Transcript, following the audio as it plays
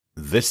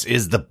This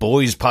is The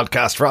Boys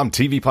podcast from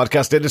TV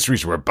Podcast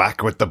Industries. We're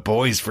back with The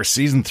Boys for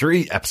Season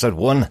 3, Episode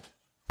 1,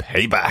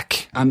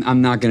 Payback.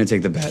 I'm not going to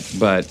take the bet,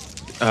 but,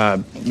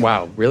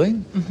 wow, really?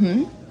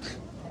 Mm-hmm.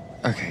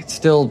 Okay,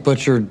 still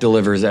Butcher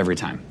delivers every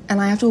time.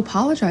 And I have to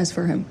apologize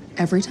for him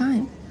every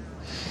time.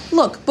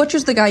 Look,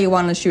 Butcher's the guy you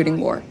want in a shooting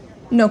war.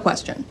 No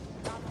question.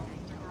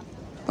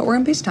 But we're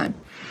in peacetime.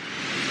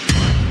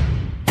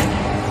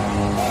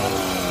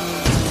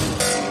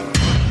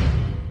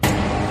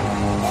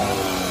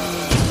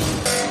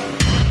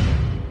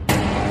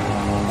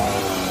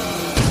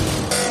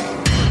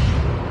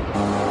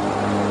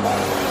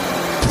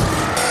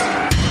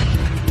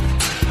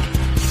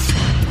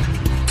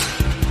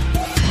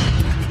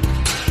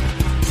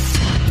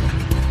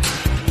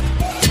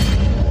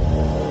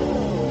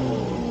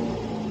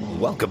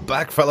 Welcome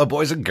back, fellow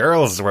boys and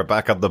girls. We're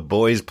back on The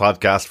Boys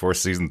podcast for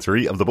Season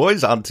 3 of The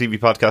Boys on TV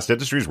Podcast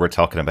Industries. We're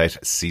talking about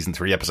Season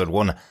 3, Episode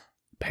 1,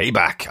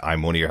 Payback.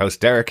 I'm one of your hosts,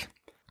 Derek.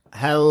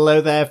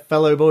 Hello there,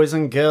 fellow boys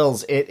and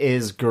girls. It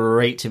is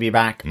great to be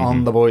back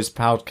on The Boys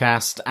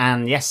podcast.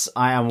 And yes,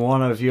 I am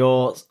one of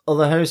your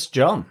other hosts,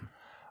 John.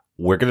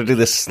 We're going to do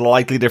this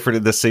slightly different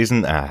in this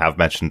season. I have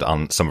mentioned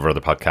on some of our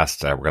other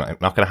podcasts, we're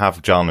not going to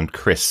have John and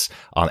Chris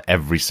on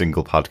every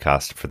single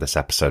podcast for this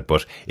episode,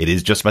 but it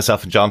is just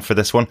myself and John for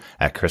this one.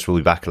 Chris will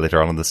be back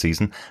later on in the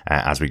season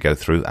as we go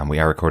through, and we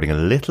are recording a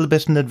little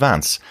bit in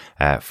advance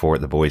for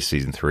The Boys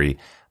Season 3,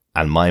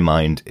 and my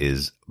mind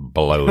is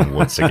blown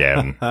once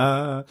again.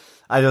 I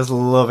just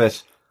love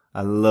it.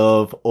 I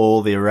love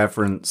all the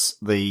irreverence,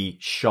 the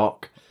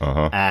shock.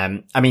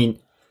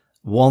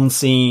 One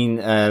scene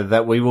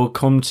that we will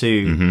come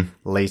to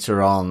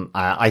later on,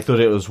 I thought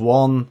it was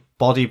one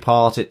body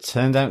part. It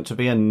turned out to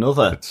be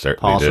another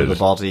part of the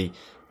body,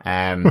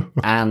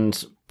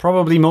 and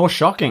probably more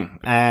shocking.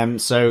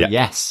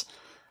 Yes,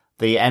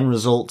 the end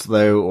result,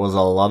 though, was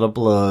a lot of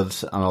blood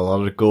and a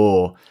lot of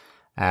gore.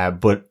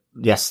 But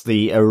yes,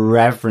 the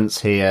irreverence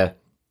here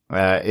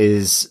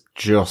is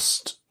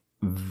just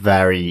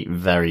very,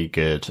 very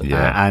good.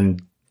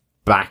 And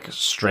back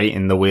straight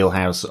in the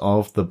wheelhouse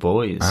of The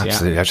Boys.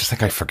 Absolutely. I just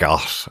think I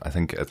forgot. I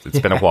think it's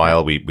been a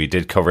while. We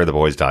did cover The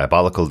Boys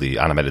Diabolical, the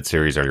animated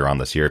series, earlier on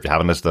this year. If you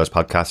haven't listened to those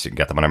podcasts, you can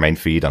get them on our main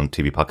feed on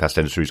TV Podcast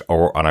Industries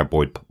or on our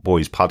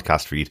Boys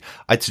podcast feed.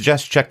 I'd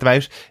suggest you check them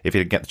out. If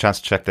you get the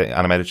chance to check the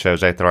animated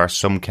shows out, there are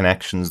some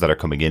connections that are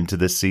coming into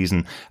this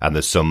season, and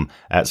there's some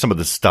of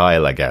the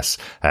style, I guess,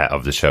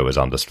 of the show is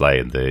on display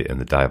in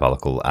the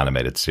Diabolical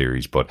animated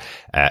series. But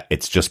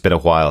it's just been a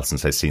while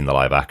since I've seen the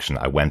live action.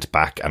 I went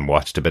back and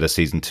watched a bit of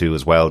Season 2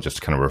 as well, just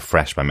to kind of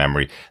refresh my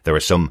memory. There were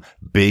some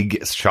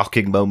big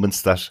shocking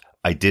moments that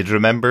I did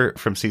remember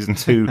from Season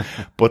 2,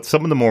 but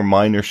some of the more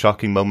minor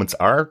shocking moments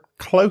are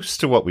close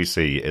to what we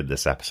see in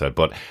this episode.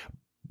 But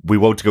we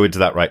won't go into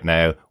that right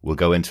now. We'll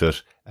go into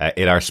it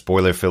in our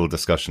spoiler-filled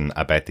discussion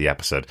about the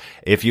episode.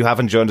 If you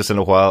haven't joined us in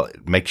a while,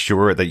 make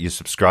sure that you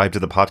subscribe to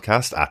the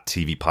podcast at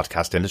TV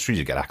Podcast Industries.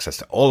 You get access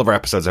to all of our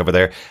episodes over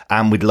there,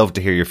 and we'd love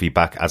to hear your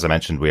feedback. As I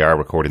mentioned, we are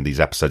recording these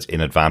episodes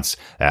in advance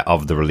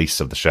of the release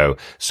of the show,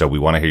 so we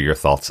want to hear your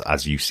thoughts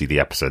as you see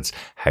the episodes.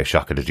 How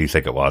shocking did you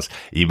think it was?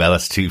 Email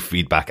us to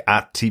feedback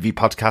at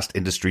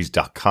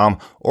tvpodcastindustries.com,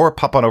 or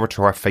pop on over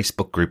to our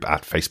Facebook group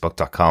at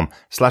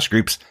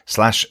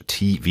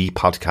facebook.com/groups/TV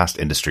Podcast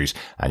Industries,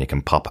 and you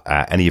can pop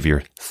any of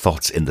your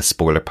thoughts in the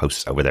spoiler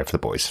posts over there for The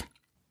Boys.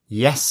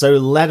 Yes, so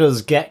let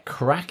us get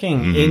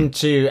cracking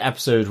into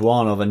episode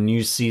 1 of a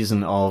new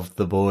season of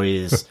The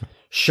Boys.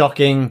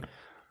 Shocking,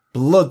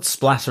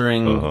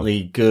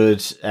 blood-splatteringly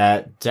good.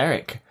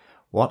 Derek,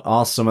 what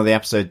are some of the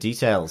episode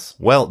details?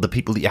 Well, the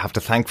people that you have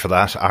to thank for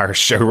that are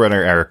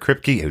showrunner Eric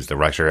Kripke, who's the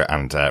writer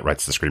and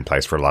writes the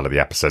screenplays for a lot of the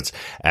episodes.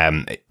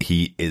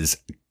 He is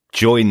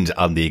joined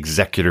on the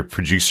executive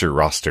producer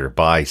roster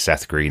by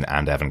Seth Green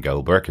and Evan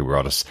Goldberg, who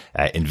brought us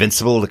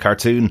Invincible, the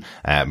cartoon,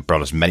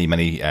 brought us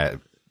many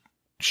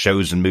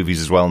shows and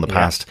movies as well in the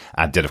past,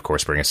 and did, of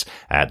course, bring us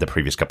the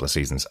previous couple of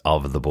seasons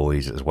of The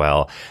Boys as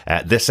well.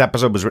 This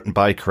episode was written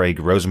by Craig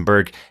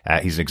Rosenberg.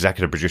 He's an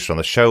executive producer on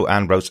the show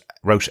and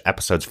wrote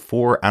episodes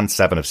 4 and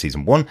 7 of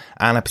Season 1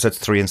 and episodes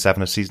 3 and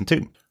 7 of Season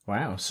 2.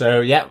 Wow.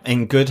 So, yeah,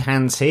 in good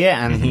hands here,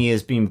 and he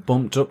has been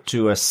bumped up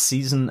to a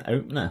season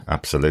opener.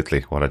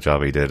 Absolutely. What a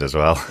job he did as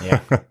well. Yeah.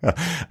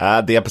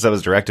 The episode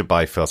was directed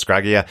by Phil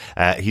Scraggia.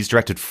 He's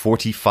directed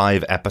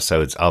 45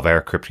 episodes of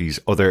Eric Kripke's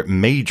other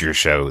major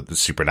show, The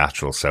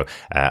Supernatural, so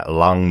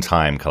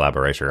long-time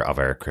collaborator of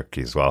Eric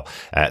Kripke as well.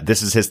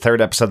 This is his third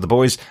episode of The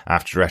Boys,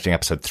 after directing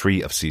episode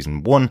 3 of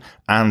Season 1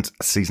 and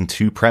Season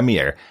 2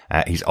 premiere.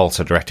 He's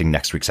also directing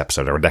next week's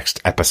episode, or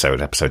next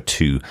episode, episode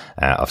 2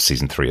 of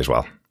Season 3 as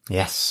well.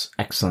 Yes,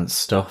 excellent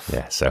stuff.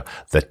 Yeah, so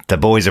the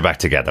boys are back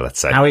together, let's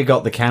say. How he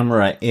got the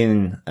camera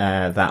in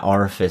that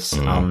orifice,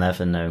 I'll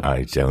never know.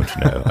 I don't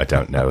know. I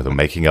don't know. The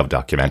making of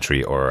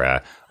documentary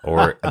or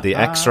the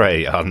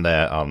X-ray on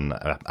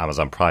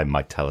Amazon Prime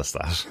might tell us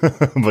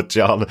that. But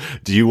John,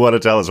 do you want to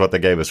tell us what they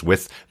gave us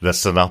with the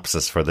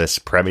synopsis for this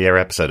premiere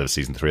episode of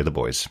Season 3 of The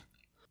Boys?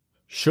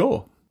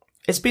 Sure.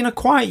 It's been a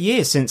quiet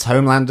year since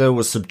Homelander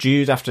was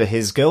subdued after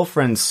his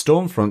girlfriend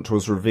Stormfront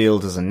was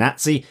revealed as a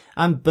Nazi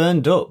and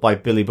burned up by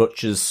Billy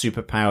Butcher's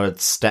superpowered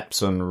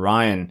stepson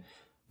Ryan.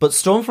 But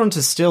Stormfront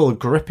is still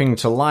gripping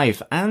to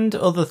life and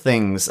other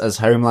things as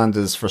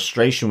Homelander's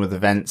frustration with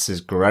events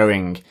is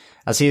growing,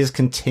 as he is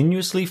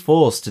continuously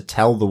forced to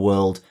tell the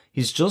world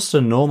he's just a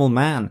normal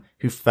man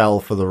who fell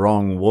for the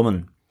wrong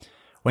woman.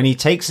 When he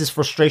takes his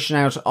frustration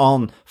out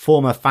on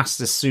former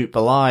fastest soup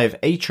alive,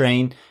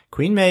 A-Train,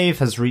 Queen Maeve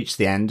has reached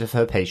the end of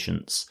her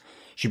patience.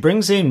 She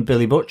brings in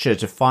Billy Butcher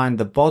to find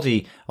the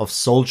body of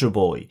Soldier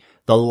Boy,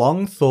 the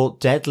long-thought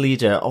dead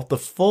leader of the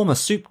former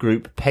soup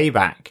group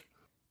Payback.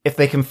 If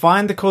they can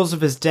find the cause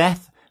of his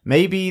death,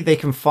 maybe they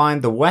can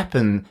find the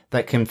weapon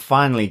that can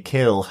finally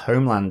kill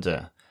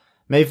Homelander.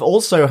 Maeve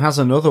also has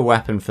another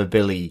weapon for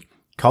Billy,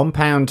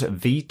 Compound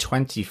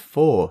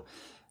V24,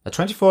 a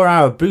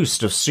 24-hour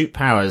boost of suit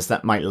powers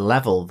that might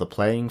level the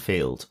playing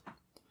field.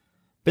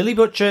 Billy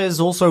Butcher is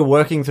also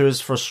working through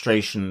his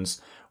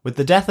frustrations. With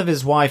the death of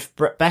his wife,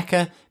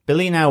 Becca,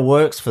 Billy now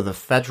works for the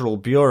Federal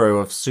Bureau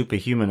of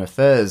Superhuman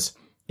Affairs.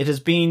 It has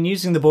been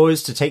using the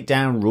boys to take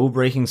down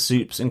rule-breaking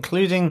soups,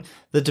 including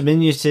the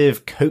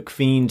diminutive coke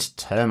fiend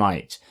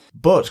Termite.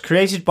 But,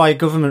 created by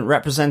government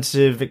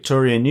representative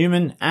Victoria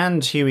Newman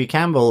and Huey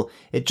Campbell,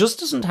 it just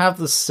doesn't have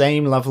the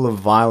same level of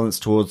violence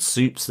towards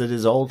soups that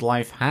his old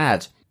life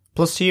had.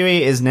 Plus,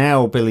 Huey is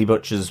now Billy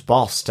Butcher's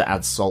boss to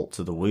add salt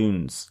to the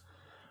wounds.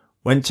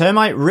 When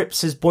Termite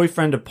rips his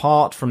boyfriend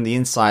apart from the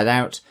inside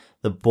out,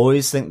 the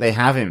boys think they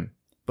have him.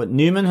 But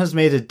Newman has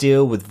made a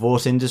deal with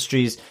Vought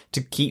Industries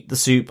to keep the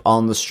soup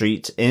on the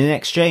street in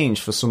exchange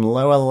for some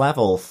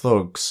lower-level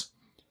thugs.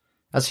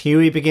 As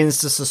Huey begins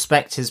to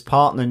suspect his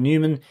partner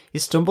Newman, he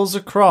stumbles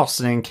across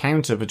an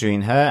encounter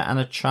between her and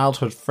a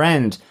childhood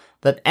friend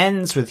that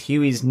ends with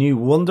Huey's new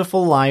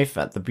wonderful life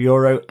at the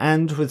Bureau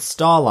and with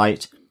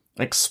Starlight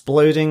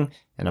exploding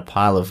in a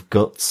pile of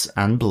guts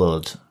and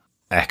blood.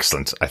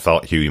 Excellent. I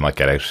thought Huey might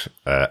get out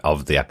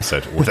of the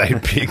episode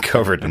without being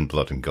covered in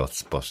blood and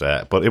guts, but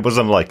it was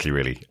unlikely,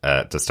 really,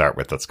 to start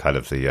with. That's kind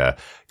of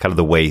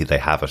the way they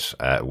have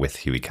it with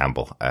Huey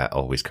Campbell,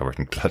 always covered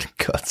in blood and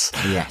guts.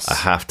 Yes, I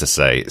have to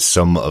say,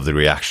 some of the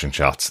reaction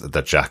shots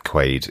that Jack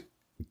Quaid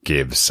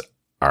gives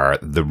are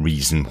the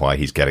reason why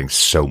he's getting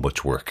so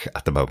much work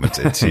at the moment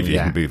in TV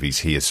and movies.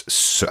 He has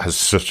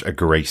such a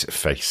great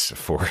face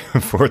for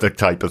the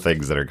type of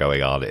things that are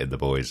going on in The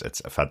Boys. It's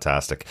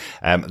fantastic.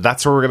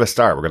 That's where we're going to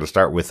start. We're going to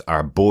start with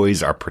our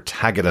boys, our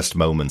protagonist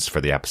moments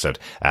for the episode.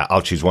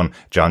 I'll choose one.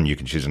 John, you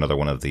can choose another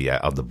one of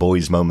the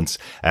boys moments.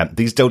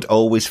 These don't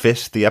always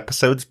fit the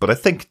episodes, but I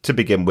think to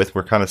begin with,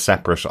 we're kind of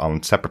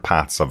separate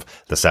paths of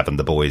the 7,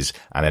 the boys,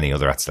 and any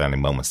other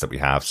outstanding moments that we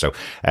have. So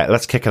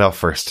let's kick it off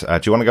first.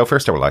 Do you want to go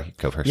first, or will I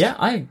go first? Yeah,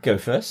 I go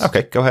first.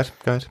 Okay, go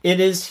ahead. It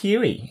is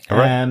Huey. All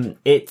right.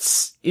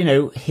 It's,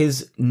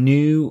 his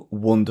new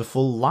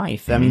wonderful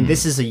life. I mean,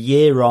 this is a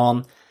year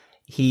on.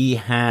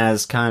 He's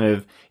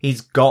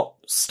got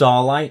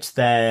Starlight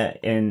there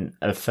in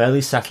a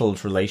fairly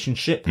settled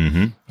relationship.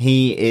 Mm-hmm.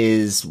 He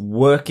is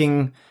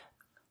working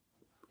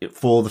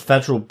for the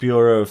Federal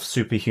Bureau of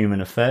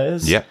Superhuman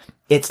Affairs. Yeah.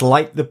 It's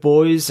like The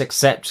Boys,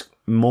 except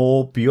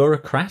more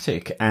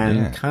bureaucratic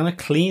and kind of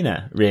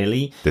cleaner,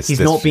 really. He's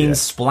not being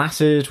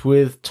splattered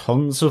with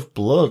tons of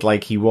blood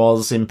like he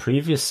was in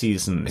previous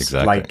seasons.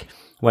 Exactly. Like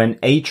when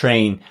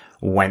A-Train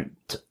went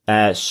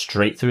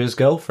straight through his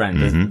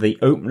girlfriend, the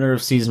opener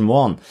of season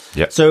 1.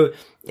 Yep. So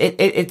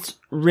it's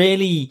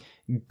really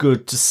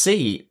good to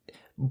see.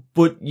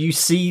 But you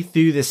see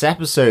through this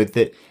episode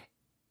that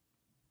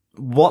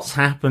what's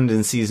happened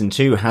in season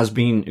 2 has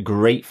been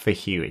great for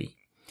Huey.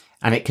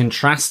 And it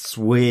contrasts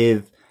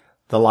with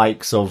the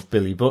likes of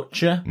Billy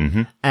Butcher,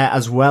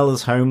 as well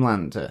as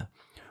Homelander.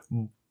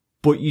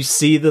 But you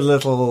see the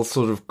little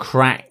sort of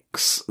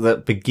cracks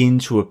that begin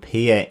to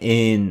appear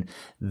in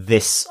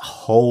this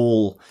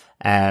whole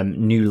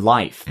new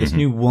life, this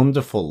new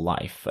wonderful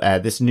life,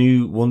 this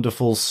new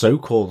wonderful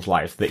so-called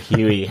life that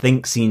Huey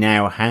thinks he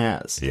now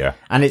has. Yeah.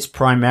 And it's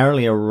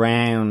primarily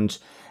around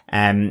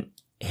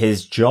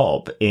his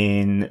job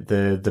in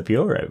the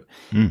Bureau.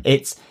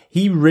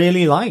 He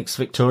really likes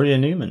Victoria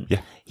Newman.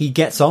 Yeah. He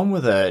gets on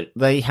with her.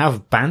 They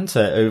have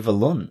banter over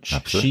lunch.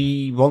 Absolutely.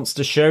 She wants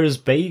to share his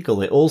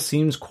bagel. It all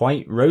seems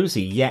quite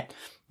rosy, yet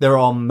there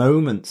are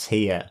moments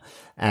here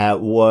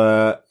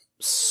where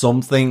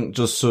something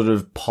just sort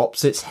of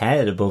pops its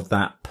head above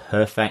that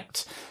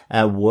perfect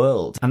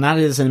world. And that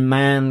is a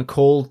man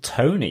called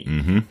Tony,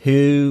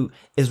 who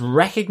is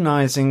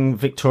recognizing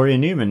Victoria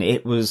Newman.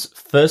 It was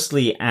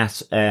firstly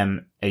at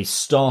a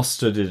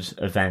star-studded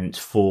event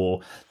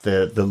for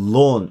the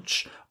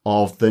launch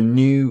of the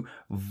new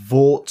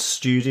Vought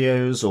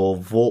Studios or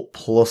Vought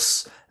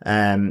Plus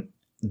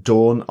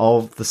Dawn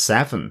of the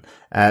Seven.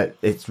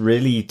 It's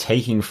really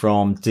taking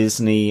from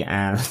Disney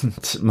and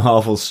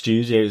Marvel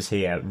Studios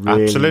here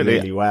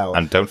really well.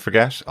 And don't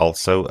forget,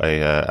 also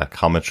a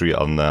commentary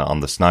on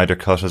the Snyder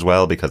Cut as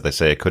well, because they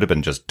say it could have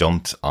been just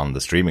dumped on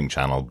the streaming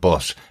channel,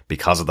 but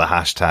because of the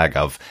hashtag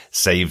of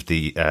save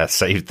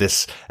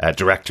this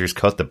director's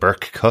cut, the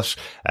Burke cut,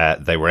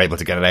 they were able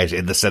to get it out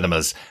in the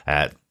cinemas.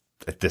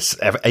 This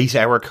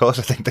 8-hour cut,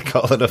 I think they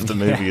call it, of the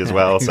movie as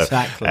well. So,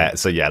 exactly.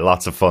 So yeah,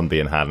 lots of fun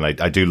being had.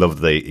 And I do love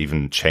that they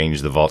even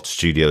changed the Vault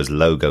Studios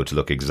logo to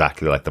look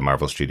exactly like the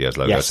Marvel Studios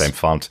logo. Yes, same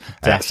font,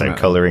 same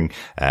colouring.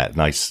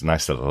 Nice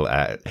little,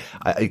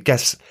 I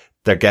guess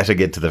they're getting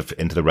into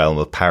the realm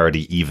of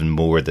parody even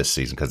more this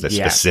season, because they're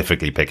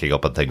specifically picking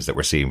up on things that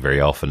we're seeing very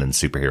often in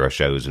superhero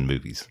shows and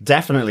movies.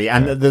 Definitely.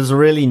 And there's a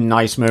really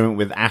nice moment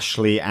with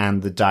Ashley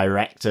and the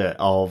director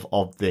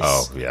of this.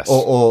 Oh, yes.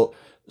 Or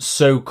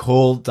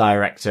so-called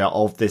director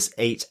of this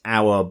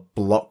 8-hour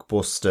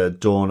blockbuster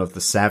Dawn of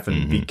the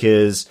Seven,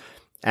 because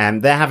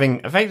they're having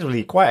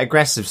effectively quite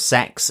aggressive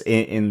sex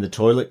in the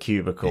toilet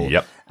cubicle.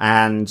 Yep.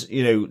 And,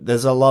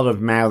 there's a lot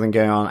of mouthing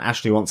going on.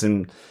 Ashley wants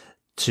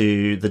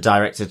the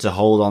director to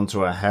hold on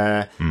to her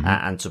hair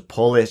and to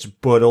pull it,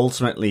 but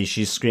ultimately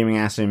she's screaming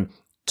at him,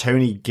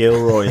 Tony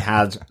Gilroy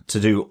had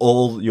to do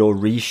all your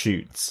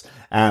reshoots.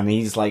 And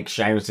he's like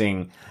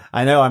shouting,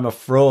 I know, I'm a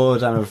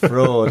fraud.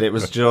 It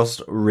was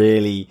just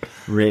really,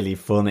 really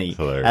funny.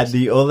 Hilarious. And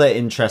the other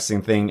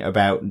interesting thing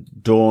about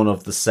Dawn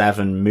of the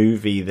Seven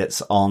movie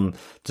that's on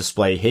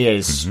display here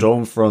is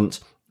Stormfront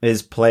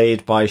is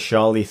played by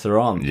Charlize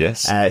Theron.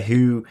 Yes.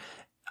 And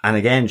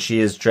again, she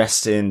is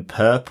dressed in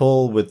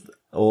purple with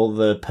all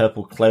the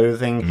purple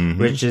clothing,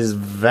 which is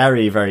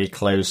very, very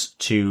close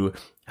to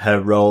her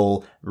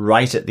role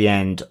right at the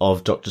end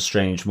of Doctor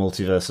Strange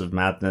Multiverse of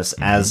Madness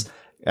as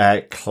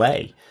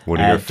Clay. One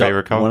of your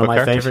favorite comic book characters? One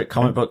of my favorite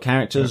comic book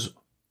characters.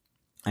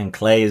 And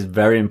Clay is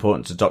very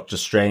important to Doctor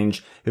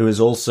Strange, who is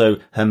also,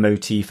 her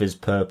motif is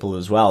purple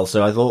as well.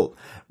 So I thought,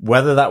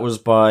 whether that was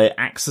by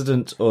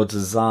accident or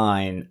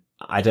design,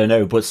 I don't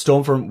know. But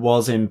Stormfront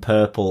was in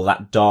purple,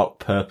 that dark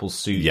purple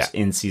suit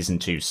in season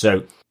 2.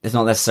 So it's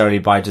not necessarily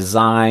by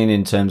design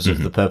in terms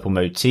of the purple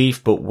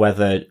motif, but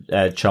whether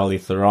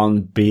Charlize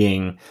Theron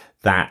being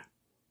that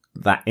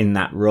in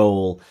that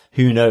role,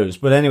 who knows?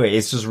 But anyway,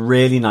 it's just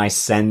really nice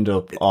send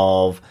up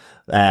of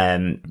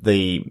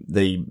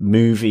the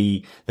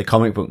movie, the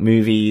comic book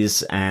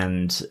movies,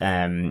 and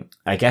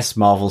I guess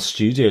Marvel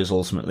Studios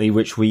ultimately,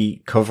 which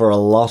we cover a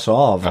lot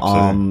of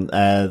on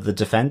the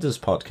Defenders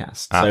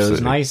podcast. So it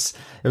was nice.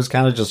 It was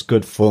kind of just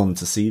good fun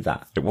to see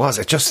that. It was.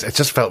 It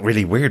just felt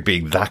really weird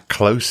being that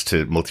close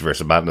to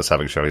Multiverse of Madness,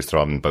 having Charlize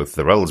Theron in both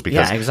the roles,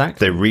 because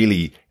they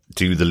really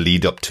do the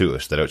lead up to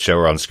it. They don't show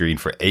her on screen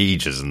for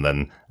ages, and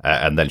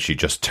then she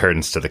just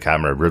turns to the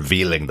camera,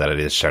 revealing that it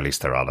is Charlize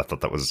Theron. I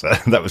thought that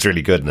was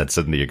really good. And then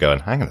suddenly you're going,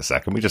 hang on a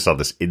second, we just saw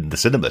this in the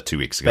cinema 2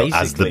 weeks ago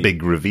as the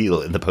big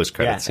reveal in the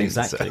post-credit scene.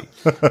 Exactly.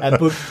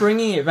 But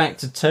bringing it back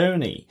to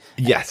Tony.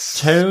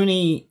 Yes.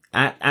 Tony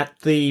at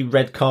the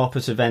red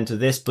carpet event of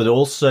this, but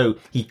also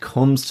he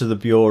comes to the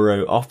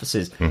bureau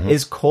offices,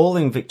 is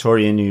calling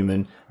Victoria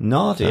Newman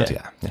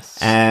Nadia. Yes.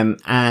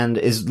 And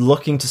is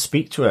looking to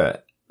speak to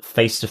her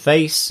face to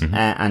face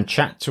and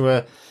chat to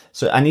her.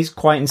 So, and he's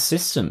quite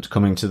insistent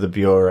coming to the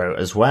bureau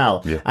as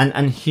well. Yeah.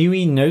 And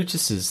Hughie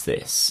notices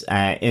this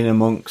in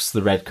amongst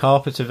the red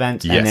carpet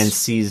event and then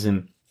sees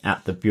him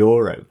at the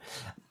bureau.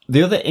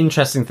 The other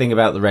interesting thing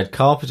about the red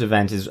carpet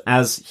event is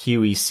as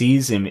Hughie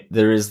sees him,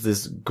 there is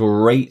this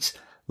great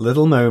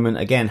little moment,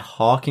 again,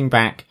 harking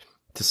back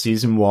to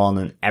season 1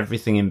 and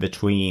everything in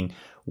between,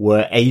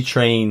 where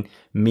A-Train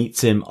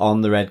meets him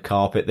on the red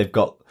carpet.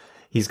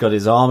 He's got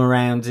his arm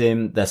around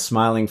him. They're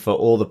smiling for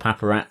all the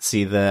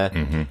paparazzi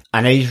there.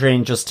 And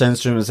Adrian just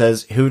turns to him and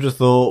says, who'd have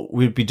thought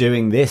we'd be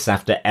doing this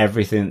after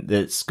everything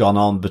that's gone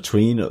on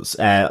between us?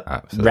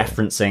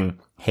 Referencing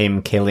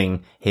him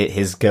killing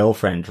his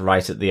girlfriend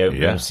right at the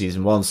opening of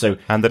season 1. So,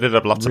 and they did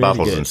have lots of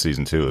battles in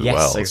season 2 as well.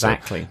 Yes,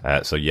 exactly.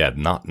 So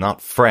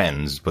not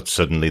friends, but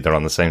suddenly they're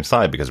on the same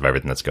side because of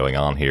everything that's going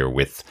on here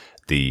with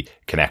the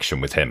connection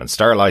with him and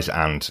Starlight,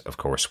 and of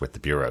course with the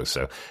bureau.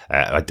 So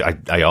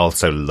I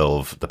also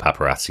love the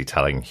paparazzi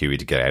telling Hughie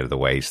to get out of the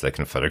way so they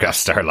can photograph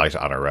Starlight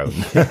on her own.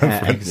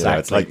 Exactly.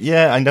 It's like,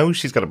 I know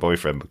she's got a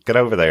boyfriend, but get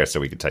over there so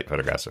we can take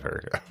photographs of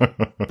her.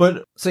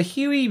 But so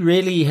Hughie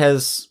really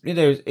has,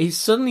 he's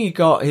suddenly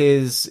got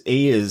his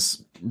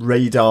ears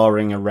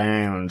radaring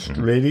around,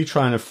 really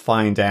trying to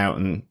find out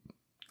and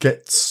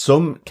get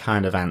some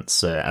kind of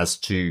answer as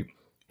to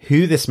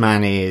who this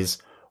man is.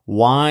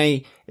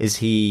 Why is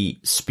he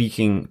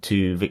speaking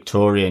to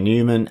Victoria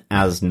Newman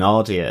as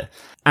Nadia?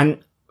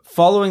 And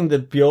following the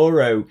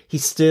bureau,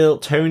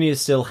 Tony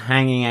is still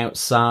hanging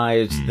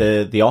outside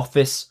the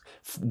office,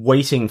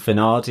 waiting for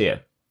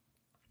Nadia.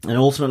 And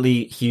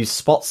ultimately, Hugh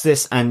spots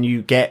this, and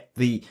you get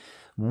the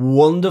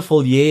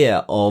wonderful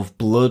year of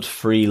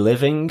blood-free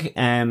living,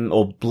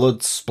 or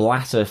blood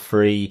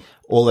splatter-free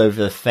all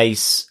over the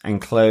face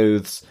and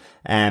clothes,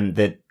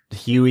 that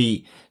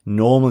Huey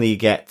normally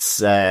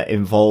gets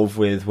involved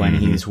with when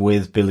he's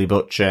with Billy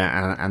Butcher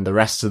and the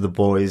rest of the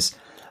boys.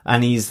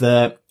 And he's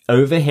there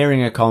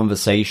overhearing a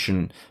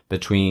conversation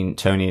between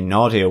Tony and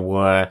Nadia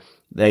where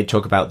they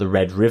talk about the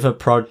Red River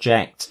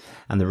Project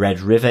and the Red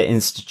River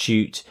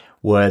Institute,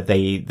 where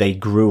they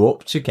grew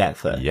up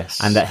together. Yes.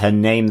 And that her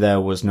name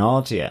there was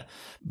Nadia.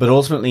 But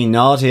ultimately,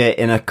 Nadia,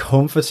 in a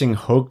comforting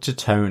hug to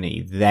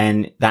Tony,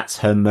 then that's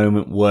her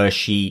moment where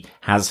she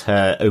has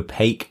her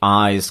opaque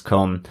eyes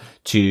come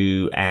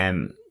to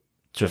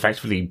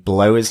effectively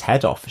blow his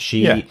head off.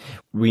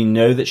 We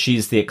know that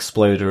she's the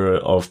exploder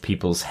of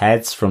people's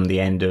heads from the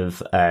end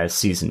of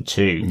season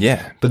 2.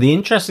 Yeah. But the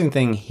interesting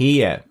thing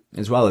here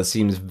as well, it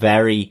seems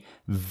very,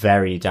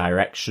 very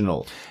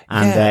directional.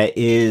 And there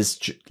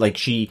is, like,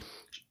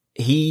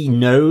 he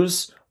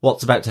knows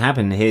what's about to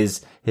happen.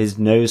 His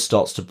nose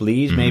starts to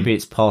bleed. Maybe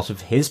it's part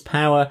of his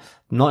power.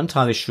 Not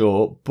entirely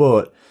sure,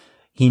 but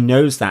he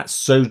knows that,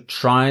 so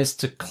tries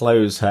to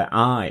close her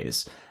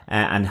eyes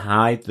and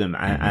hide them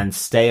and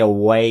stay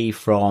away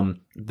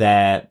from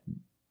their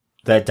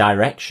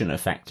direction,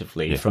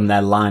 effectively, from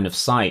their line of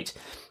sight.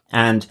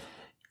 And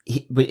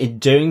in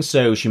doing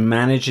so, she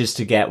manages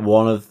to get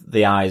one of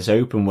the eyes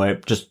open where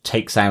it just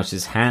takes out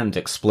his hand,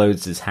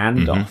 explodes his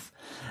hand off.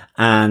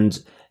 And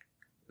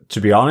to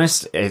be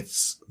honest,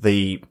 it's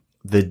the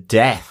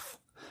death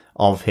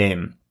of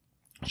him.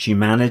 She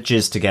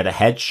manages to get a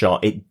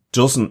headshot. It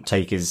doesn't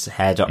take his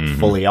head up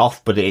fully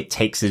off, but it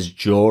takes his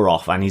jaw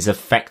off and he's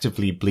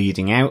effectively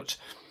bleeding out.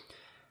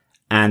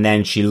 And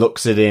then she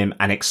looks at him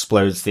and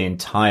explodes the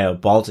entire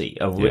body,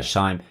 of which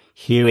time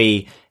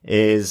Huey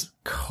is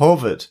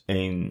covered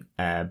in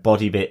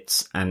body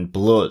bits and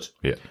blood.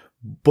 Yeah.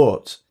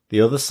 But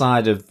the other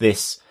side of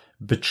this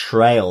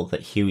betrayal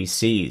that Huey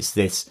sees,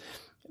 this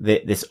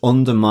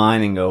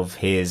undermining of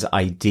his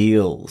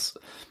ideals,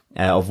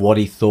 of what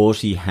he thought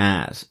he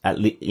had,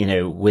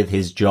 with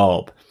his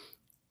job,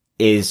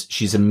 is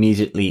she's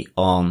immediately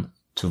on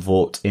to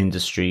Vought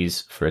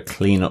Industries for a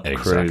cleanup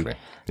crew.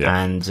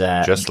 Yeah. And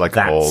just like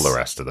all the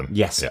rest of them.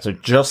 Yes. Yeah. So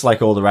just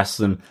like all the rest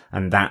of them,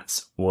 and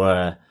that's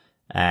where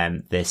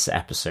this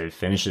episode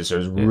finishes. So it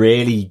was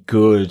really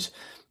good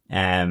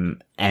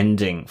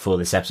ending for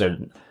this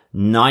episode.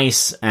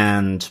 Nice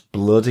and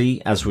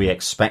bloody, as we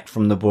expect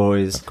from the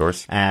boys. Of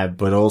course.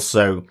 But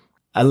also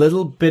a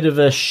little bit of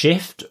a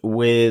shift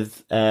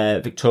with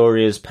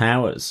Victoria's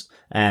powers,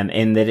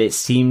 in that it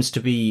seems to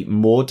be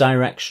more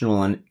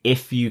directional, and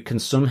if you can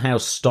somehow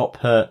stop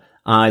her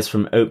eyes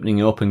from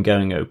opening up and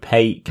going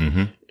opaque,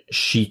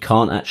 she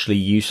can't actually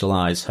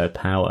utilize her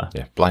power.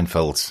 Yeah,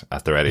 blindfolds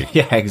at the ready.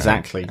 Yeah,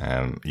 exactly.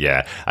 I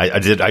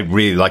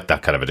really liked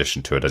that kind of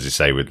addition to it. As you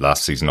say, with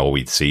last season, all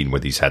we'd seen were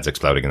these heads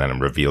exploding and then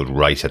revealed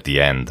right at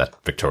the end that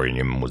Victoria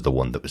Newman was the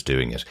one that was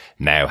doing it.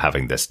 Now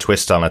having this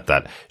twist on it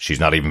that she's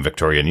not even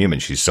Victoria Newman,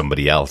 she's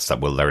somebody else that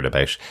we'll learn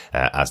about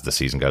as the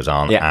season goes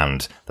on,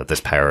 and that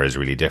this power is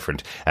really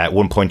different. At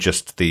one point,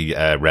 just the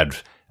Red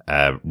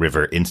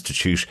River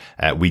Institute.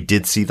 We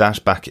did see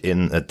that back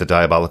in the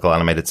Diabolical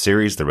animated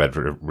series. The Red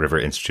River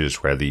Institute is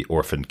where the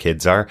orphaned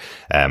kids are.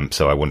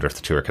 So I wonder if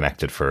the two are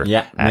connected for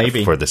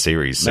maybe for the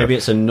series. Maybe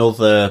it's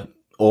another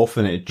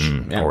orphanage.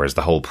 Or is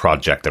the whole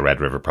project, the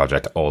Red River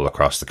Project, all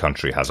across the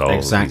country has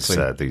all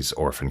these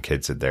orphan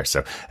kids in there.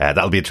 So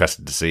that'll be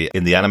interesting to see.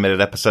 In the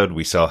animated episode,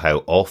 we saw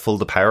how awful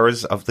the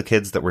powers of the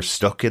kids that were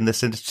stuck in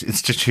this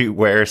institute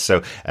were.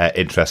 So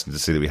interesting to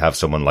see that we have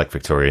someone like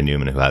Victoria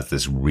Newman who has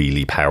this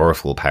really power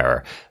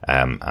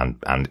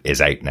and is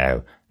out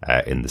now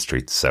in the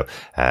streets. So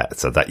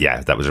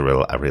that was a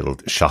real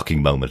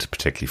shocking moment,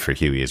 particularly for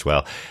Huey as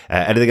well.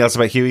 Anything else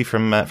about Huey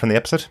from the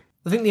episode?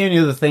 I think the only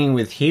other thing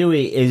with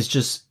Huey is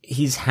just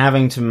he's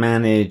having to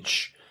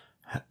manage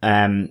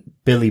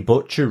Billy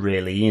Butcher,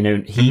 really.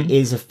 He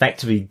is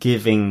effectively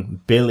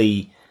giving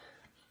Billy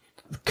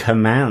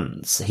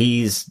commands.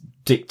 He's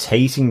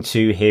dictating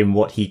to him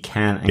what he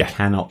can and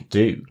cannot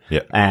do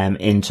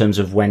in terms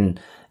of when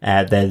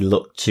they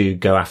look to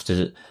go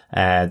after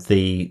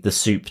the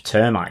soup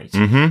termite.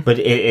 But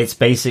it's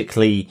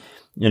basically,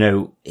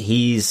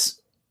 he's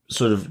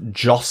sort of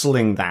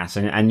jostling that,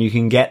 and you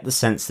can get the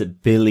sense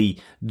that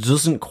Billy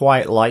doesn't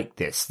quite like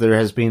this. There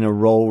has been a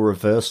role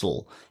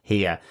reversal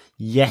here.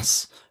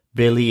 Yes,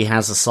 Billy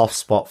has a soft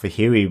spot for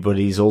Huey, but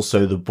he's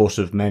also the butt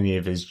of many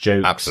of his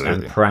jokes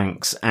and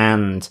pranks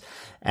and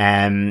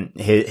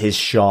his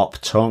sharp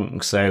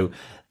tongue. So,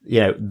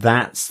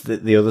 that's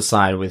the other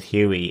side with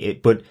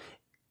Huey. But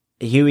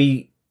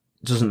Huey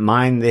doesn't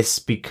mind this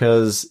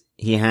because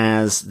he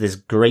has this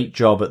great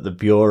job at the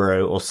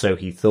Bureau, or so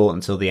he thought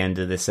until the end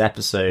of this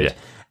episode. Yeah.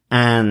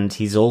 And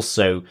he's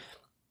also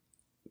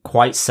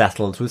quite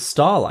settled with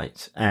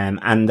Starlight.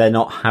 And they're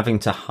not having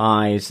to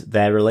hide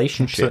their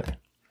relationship.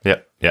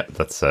 Yeah,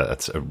 that's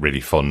a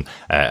really fun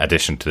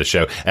addition to the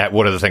show.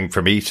 One other thing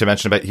for me to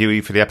mention about Huey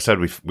for the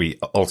episode, we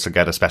also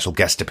get a special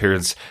guest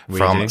appearance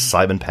from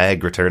Simon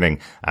Pegg returning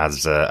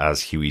as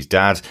Huey's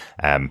dad.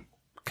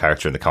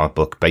 Character in the comic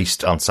book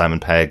based on Simon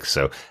Pegg,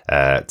 so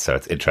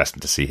it's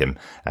interesting to see him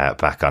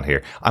back on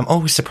here. I'm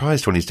always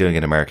surprised when he's doing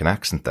an American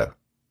accent, though.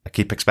 I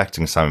keep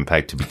expecting Simon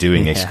Pegg to be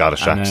doing a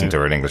Scottish accent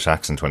or an English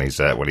accent when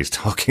he's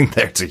talking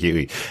there to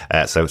Hughie.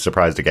 So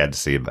surprised again to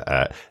see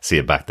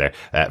him back there.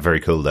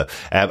 Very cool though.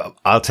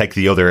 I'll take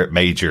the other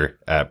major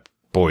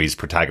boys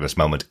protagonist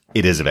moment.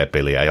 It is about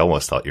Billy. I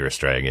almost thought you were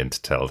straying in to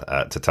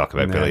talk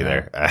about Billy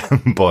there.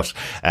 But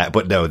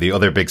no, the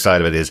other big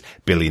side of it is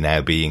Billy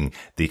now being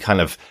the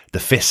kind of the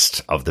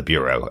fist of the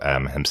Bureau.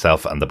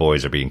 Himself and the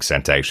boys are being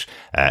sent out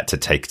to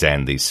take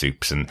down these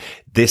soups. And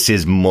this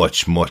is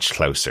much, much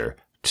closer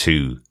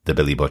to the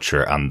Billy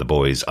Butcher and the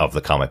boys of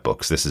the comic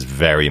books. This is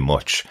very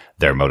much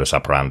their modus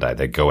operandi.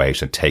 They go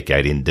out and take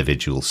out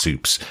individual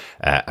soups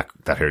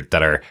that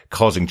are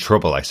causing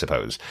trouble, I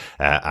suppose,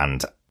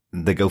 and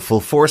they go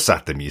full force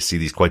at them. You see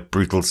these quite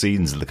brutal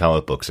scenes in the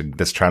comic books, and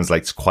this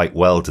translates quite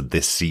well to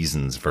this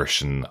season's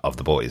version of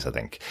The Boys, I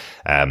think.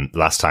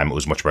 Last time it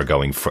was much more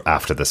going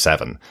after the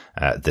Seven.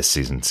 This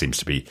season seems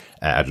to be,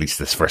 at least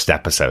this first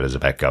episode is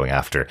about going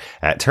after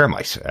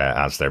Termite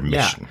as their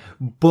mission.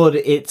 Yeah, but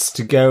it's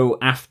to go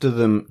after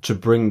them to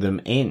bring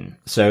them in.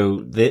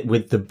 So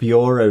with the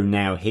Bureau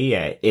now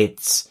here,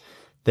 it's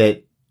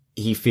that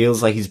he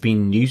feels like he's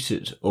been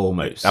neutered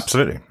almost.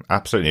 Absolutely.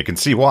 You can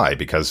see why,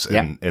 because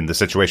in the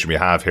situation we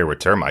have here with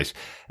Termite,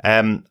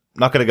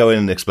 not going to go in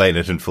and explain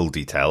it in full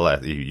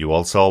detail. You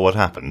all saw what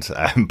happened.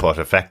 But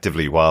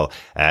effectively, while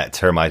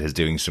Termite is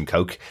doing some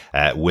coke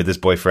with his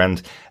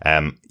boyfriend,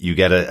 you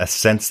get a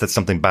sense that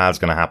something bad's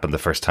going to happen the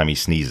first time he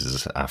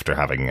sneezes after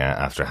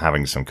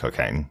having some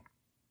cocaine.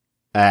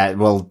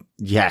 Well,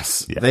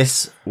 yes. Yeah.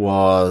 This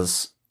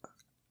was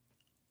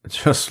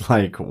just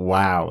like,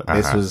 wow.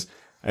 This was...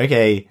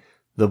 Okay,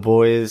 the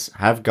boys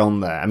have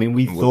gone there. I mean,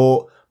 we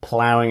thought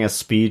plowing a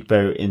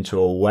speedboat into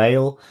a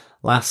whale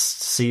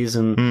last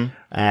season,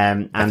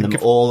 and them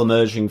all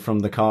emerging from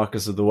the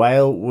carcass of the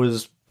whale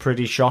was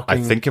pretty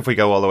shocking. I think if we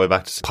go all the way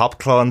back to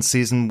Popclaw in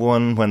season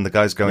 1, when the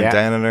guy's going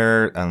down on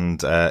her,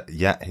 and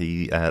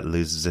he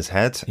loses his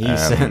head. He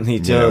certainly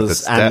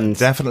does. And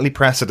definitely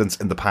precedents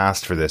in the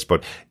past for this,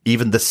 but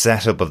even the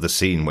setup of the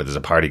scene where there's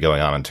a party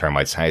going on in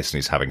Termite's house and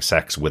he's having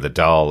sex with a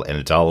doll in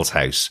a doll's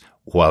house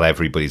while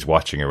everybody's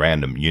watching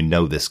around him, you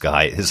know this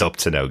guy is up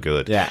to no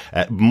good. Yeah.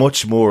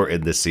 Much more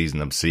in this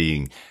season, I'm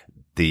seeing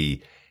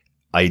the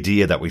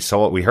idea that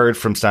we heard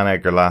from Stan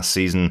Edgar last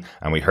season,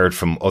 and we heard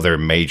from other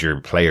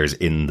major players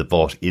in the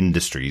vault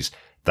industries,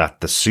 that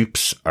the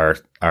soups are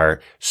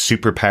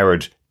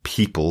superpowered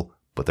people,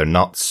 but they're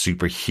not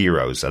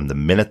superheroes. And the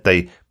minute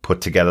they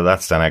put together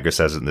that, Stan Edgar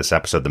says in this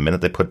episode, the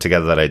minute they put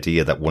together that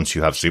idea that once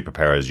you have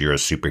superpowers, you're a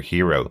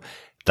superhero,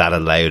 that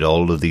allowed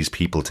all of these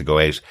people to go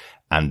out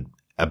and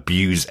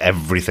abuse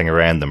everything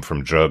around them,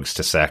 from drugs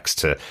to sex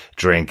to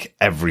drink,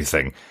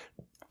 everything,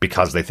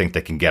 because they think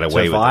they can get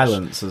away with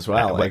violence as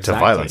well. Exactly. To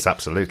violence,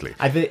 absolutely.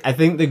 I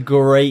think the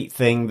great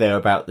thing there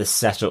about this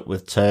setup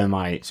with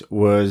Termite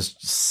was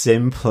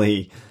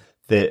simply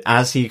that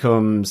as he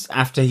comes,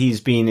 after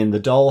he's been in the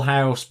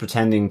dollhouse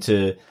pretending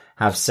to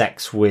have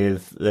sex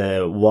with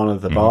one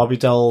of the Barbie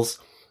dolls,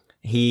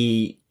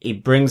 he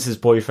brings his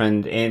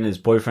boyfriend in. His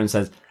boyfriend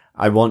says,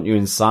 "I want you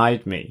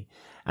inside me,"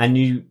 and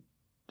you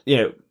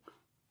know.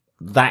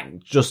 That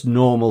just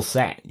normal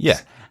sex. Yeah.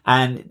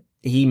 And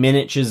he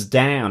miniatures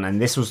down,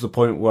 and this was the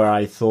point where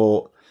I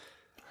thought,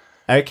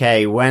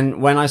 okay,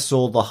 when I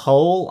saw the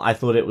hole, I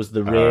thought it was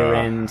the rear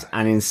end,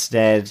 and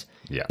instead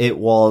it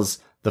was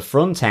the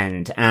front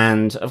end.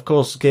 And of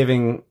course,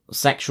 giving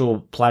sexual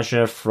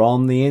pleasure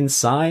from the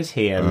inside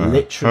here,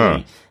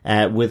 literally,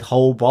 with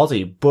whole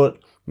body. But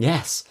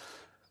yes,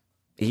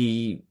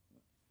 he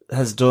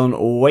has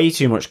done way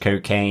too much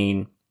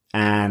cocaine,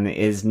 and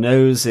his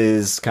nose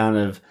is kind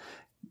of,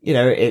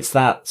 it's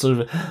that sort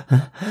of,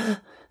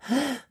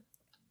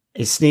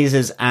 he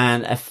sneezes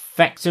and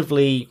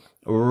effectively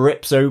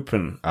rips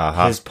open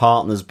his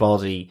partner's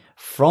body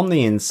from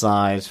the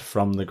inside,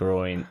 from the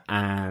groin.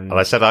 And well,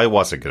 I said I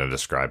wasn't going to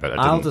describe it.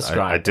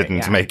 I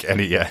didn't make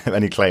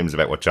any claims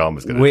about what John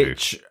was going to do.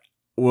 Which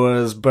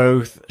was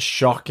both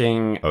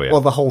shocking. Oh, yeah.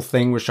 Well, the whole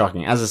thing was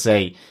shocking. As I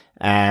say,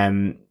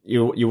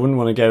 you wouldn't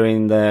want to go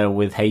in there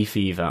with hay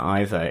fever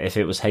either. If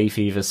it was hay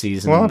fever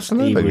season, well,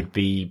 absolutely.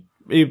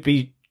 he'd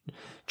be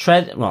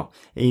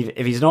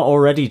if he's not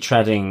already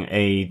treading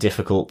a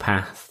difficult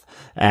path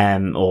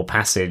or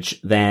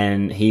passage,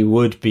 then he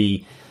would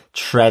be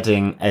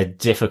treading a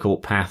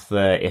difficult path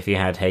there if he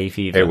had hay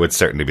fever. It would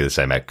certainly be the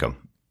same outcome.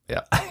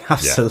 Yeah.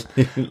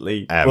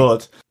 Absolutely.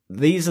 But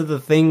these are the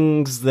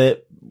things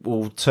that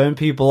will turn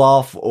people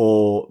off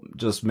or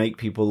just make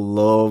people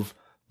love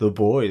The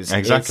Boys.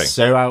 Exactly. It's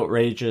so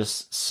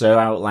outrageous, so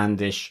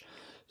outlandish,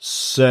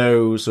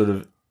 so sort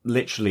of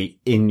literally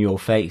in your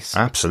face.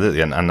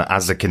 Absolutely. And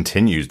as it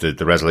continues, the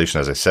resolution,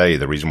 as I say,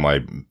 the reason why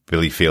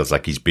Billy feels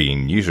like he's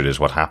being neutered is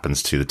what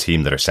happens to the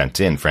team that are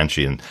sent in.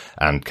 Frenchie and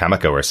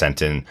Kamiko are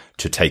sent in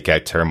to take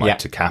out Termite,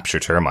 to capture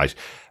Termite.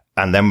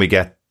 And then we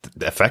get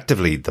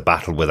effectively the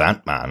battle with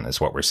Ant-Man is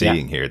what we're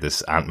seeing here.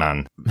 This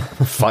Ant-Man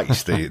fight,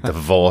 the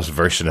Vought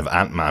version of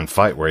Ant-Man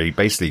fight, where he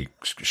basically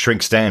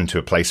shrinks down to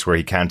a place where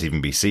he can't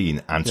even be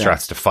seen and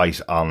starts to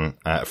fight on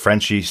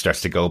Frenchie,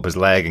 starts to go up his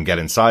leg and get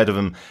inside of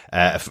him,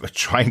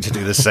 trying to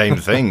do the same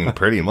thing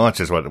pretty much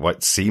is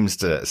what seems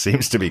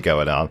to be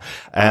going on.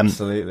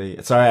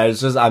 Absolutely. Sorry,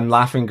 I'm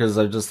laughing because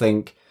I just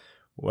think,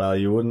 well,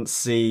 you wouldn't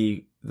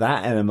see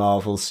that in a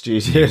Marvel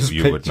Studios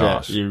you picture. Would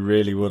not. You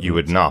really wouldn't. You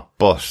would not.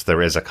 But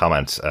there is a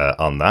comment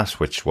on that,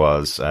 which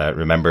was,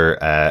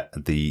 remember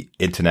the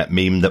internet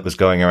meme that was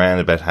going around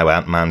about how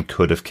Ant-Man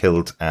could have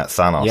killed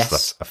Thanos? Yes.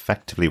 That's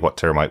effectively what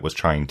Termite was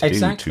trying to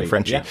do to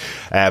Frenchie.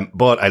 Yeah.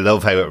 But I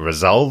love how it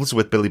resolves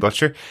with Billy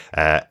Butcher,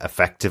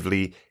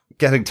 effectively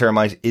getting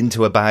Termite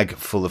into a bag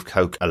full of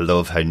coke. I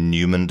love how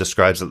Newman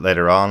describes it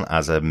later on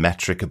as a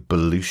metric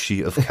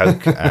Belushi of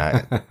coke.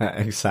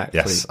 Exactly.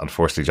 Yes,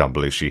 unfortunately, John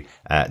Belushi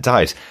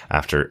died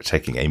after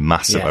taking a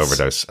massive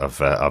overdose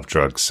of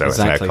drugs. So It's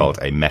now called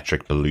a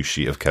metric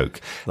Belushi of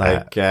coke.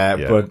 But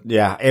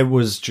yeah, it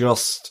was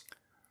just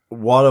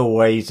what a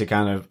way to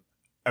kind of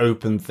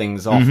open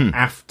things off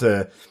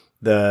after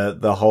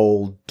the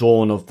whole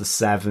Dawn of the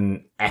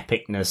Seven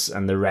epicness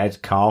and the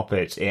red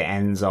carpet. It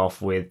ends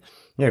off with,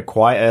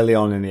 quite early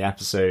on in the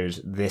episode,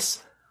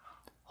 this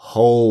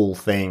whole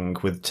thing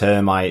with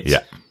Termite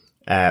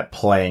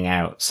playing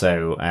out.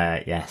 So,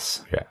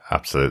 yes. Yeah,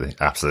 absolutely.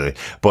 Absolutely.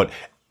 But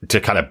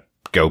to kind of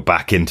go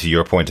back into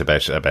your point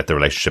about the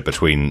relationship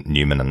between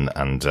Newman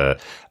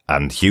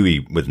and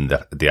Hughie within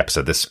the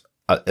episode, this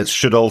it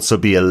should also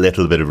be a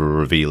little bit of a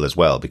reveal as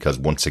well, because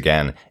once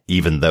again,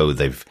 even though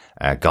they've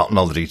gotten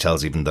all the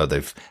details, even though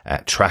they've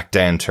tracked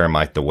down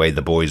Termite the way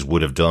the boys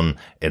would have done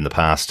in the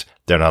past,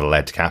 they're not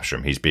allowed to capture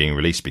him. He's being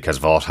released because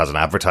Vought has an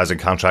advertising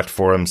contract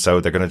for him, so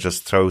they're going to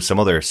just throw some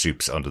other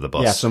soups under the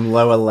bus. Yeah, some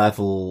lower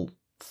level,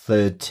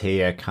 third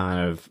tier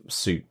kind of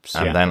soups.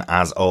 And then,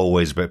 as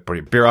always, with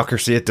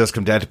bureaucracy, it does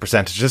come down to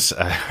percentages.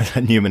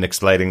 Newman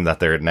explaining that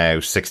they're now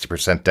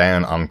 60%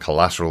 down on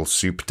collateral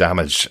soup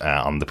damage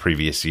on the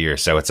previous year.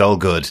 So it's all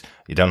good.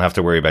 You don't have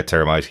to worry about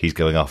Termite. He's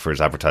going off for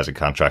his advertising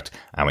contract,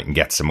 and we can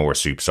get some more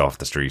soups off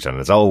the street, and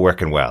it's all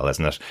working well,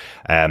 isn't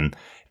it?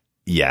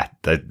 Yeah,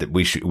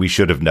 we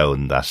should have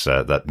known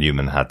that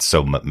Newman had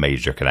some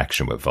major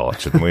connection with Vought,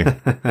 shouldn't we?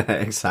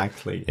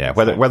 Exactly. Yeah,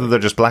 whether they're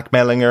just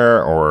blackmailing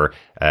her, or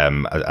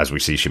as we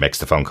see, she makes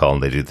the phone call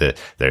and they do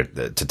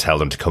to tell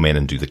them to come in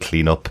and do the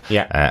cleanup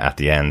at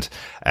the end.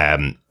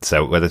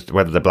 So whether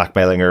they're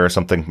blackmailing her or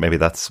something, maybe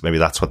that's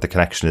what the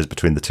connection is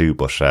between the two.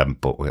 But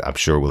I'm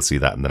sure we'll see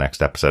that in the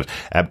next episode.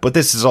 But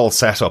this is all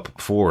set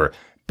up for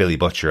Billy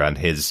Butcher and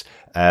his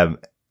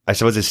I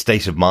suppose his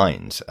state of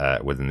mind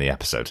within the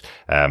episode.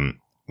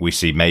 We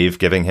see Maeve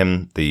giving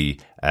him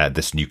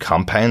this new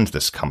compound,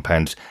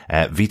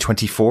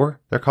 V24,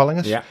 they're calling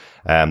it. Yeah.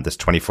 This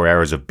 24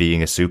 hours of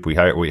being a soup. We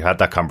had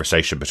that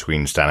conversation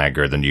between Stan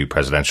Edgar, the new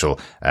presidential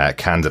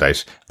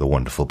candidate, the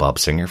wonderful Bob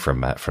Singer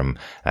from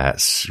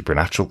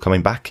Supernatural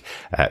coming back,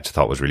 which I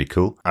thought was really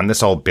cool. And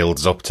this all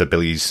builds up to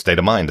Billy's state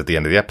of mind at the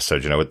end of the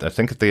episode. I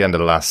think at the end of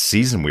the last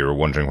season, we were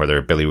wondering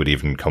whether Billy would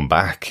even come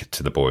back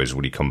to the boys.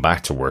 Would he come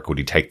back to work? Would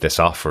he take this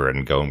offer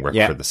and go and work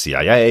for the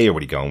CIA, or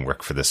would he go and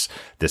work for this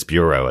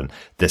bureau? And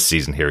this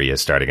season, here he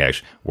is starting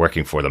out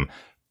working for them.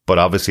 But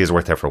obviously he's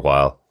worked there for a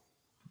while.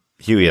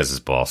 Hughie as his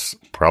boss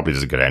probably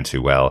doesn't go down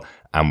too well,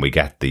 and we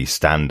get the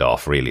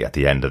standoff really at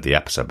the end of the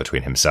episode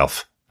between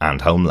himself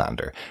and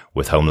Homelander,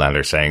 with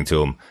Homelander saying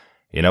to him,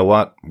 you know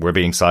what, we're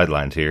being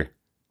sidelined here.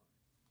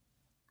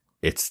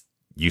 It's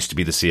used to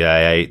be the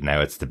CIA, now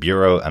it's the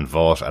Bureau and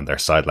Vought, and they're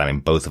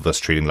sidelining both of us,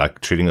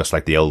 treating us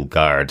like the old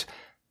guard.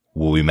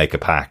 Will we make a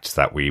pact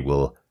that we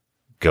will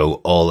go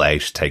all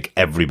out, take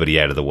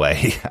everybody out of the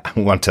way,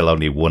 until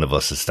only one of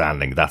us is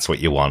standing? That's what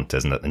you want,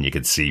 isn't it? And you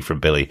can see from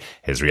Billy,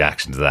 his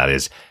reaction to that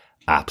is,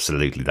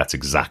 absolutely, that's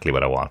exactly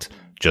what I want.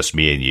 Just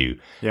me and you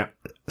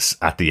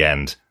at the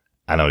end,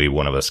 and only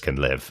one of us can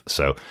live.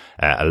 So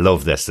I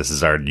love this. This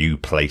is our new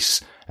place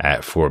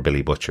for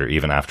Billy Butcher.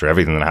 Even after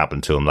everything that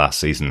happened to him last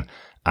season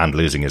and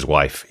losing his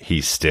wife,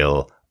 he's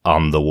still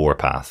on the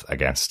warpath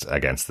against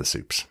the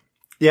soups.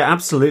 Yeah,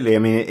 absolutely. I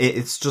mean,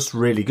 it's just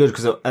really good,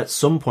 because at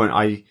some point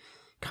I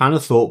kind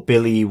of thought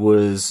Billy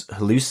was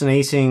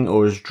hallucinating or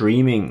was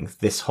dreaming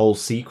this whole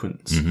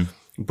sequence.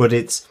 Mm-hmm. But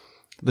it's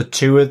the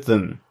two of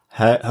them,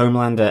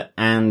 Homelander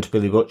and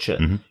Billy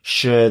Butcher,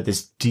 share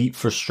this deep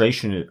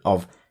frustration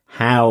of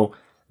how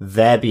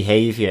their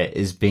behavior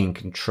is being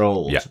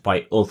controlled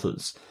by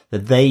others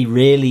that they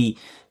really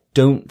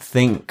don't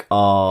think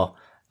are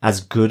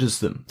as good as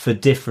them for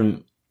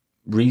different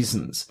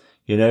reasons,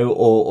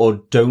 or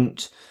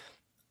don't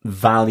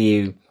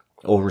value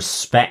or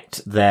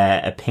respect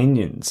their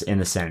opinions, in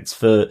a sense.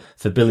 For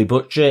Billy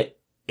Butcher,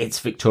 it's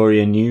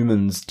Victoria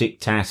Newman's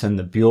diktat and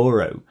the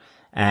Bureau.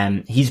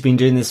 He's been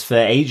doing this for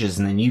ages,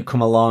 and then you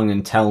come along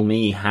and tell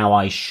me how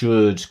I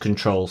should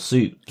control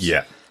soups.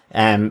 Yeah.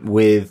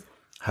 With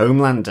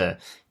Homelander,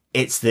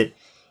 it's that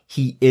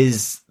he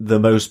is the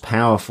most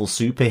powerful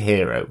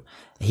superhero.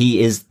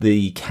 He is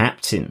the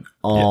captain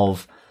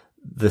of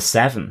the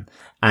Seven.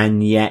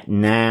 And yet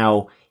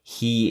now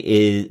he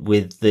is,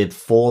 with the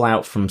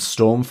fallout from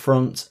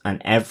Stormfront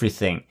and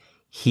everything,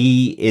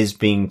 he is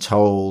being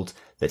told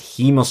that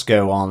he must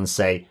go on and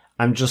say,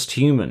 I'm just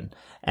human.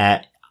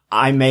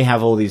 I may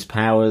have all these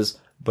powers,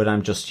 but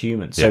I'm just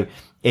human. So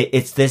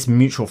it's this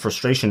mutual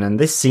frustration. And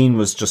this scene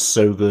was just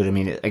so good. I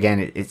mean,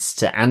 it's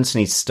to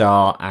Anthony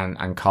Starr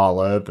and Karl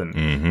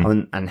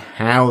Urban and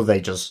how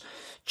they just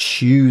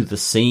chew the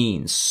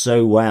scene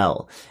so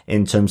well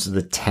in terms of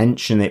the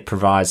tension it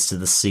provides to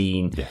the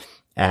scene.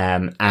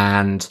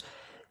 And,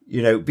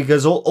 you know,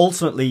 because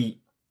ultimately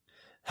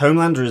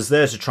Homelander is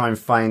there to try and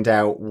find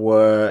out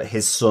where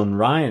his son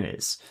Ryan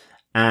is.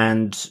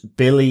 And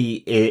Billy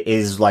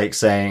is like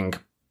saying,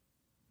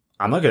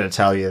 I'm not going to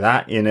tell you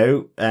that, you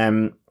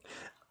know.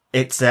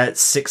 It's at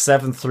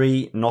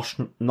 673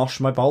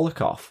 Noshma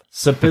Bolikov.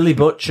 So Billy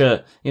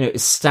Butcher, you know,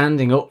 is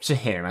standing up to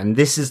him. And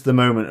this is the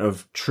moment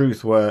of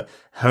truth where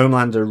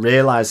Homelander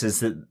realizes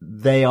that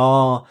they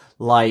are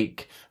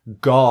like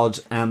God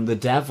and the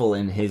devil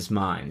in his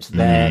mind.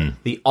 They're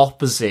the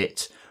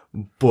opposite,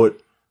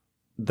 but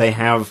they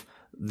have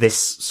this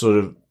sort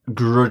of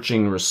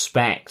grudging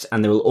respect,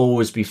 and they will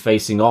always be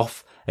facing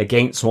off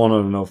against one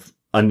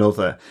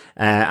another.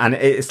 And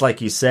it's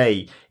like you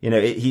say, you know,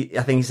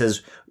 I think he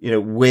says, you know,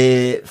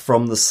 we're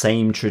from the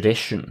same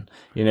tradition.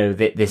 You know,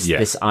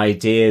 this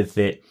idea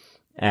that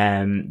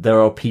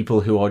there are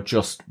people who are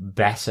just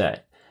better.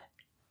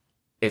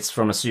 It's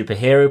from a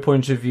superhero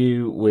point of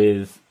view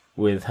with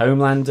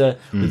Homelander.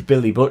 With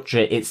Billy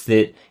Butcher, it's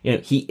that, you know,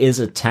 he is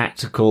a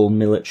tactical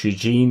military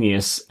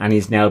genius, and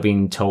he's now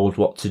being told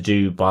what to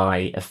do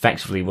by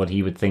effectively what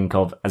he would think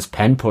of as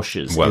pen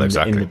pushers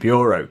in the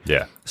Bureau.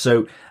 Yeah.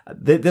 So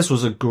this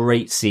was a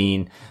great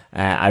scene.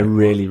 I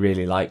really,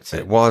 really liked it.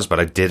 It was, but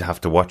I did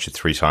have to watch it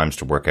 3 times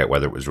to work out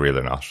whether it was real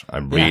or not. I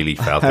really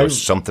felt there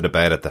was something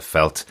about it that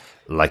felt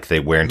like they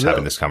weren't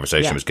having this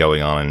conversation. It was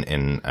going on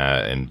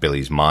in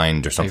Billy's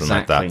mind or something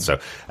like that.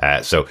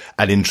 So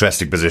an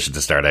interesting position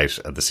to start out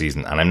of the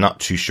season. And I'm not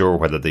too sure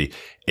whether the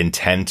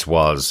intent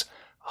was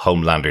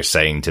Homelander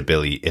saying to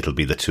Billy, it'll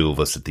be the two of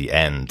us at the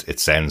end. It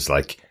sounds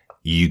like,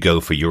 you go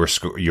for your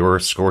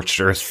scorched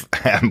earth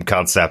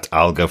concept,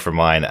 I'll go for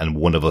mine, and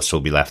one of us will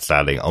be left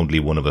standing. Only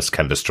one of us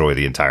can destroy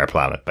the entire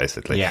planet,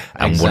 basically. Yeah,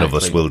 and one of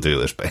us will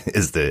do it,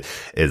 is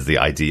the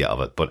idea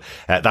of it. But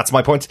that's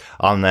my point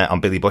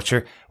on Billy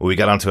Butcher. We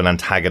get on to an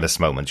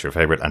antagonist moment, your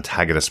favourite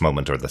antagonist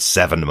moment, or the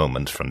 7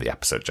 moment from the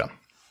episode, John.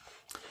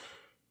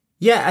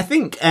 Yeah, I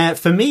think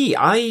for me,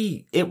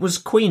 it was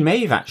Queen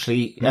Maeve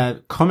actually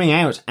coming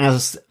out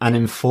as an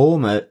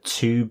informer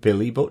to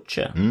Billy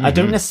Butcher. I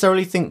don't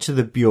necessarily think to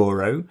the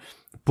Bureau,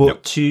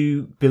 but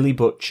to Billy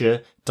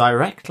Butcher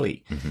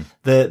directly.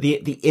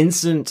 The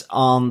incident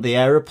on the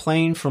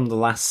aeroplane from the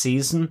last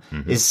season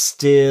is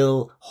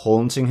still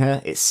haunting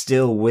her. It's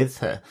still with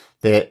her.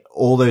 That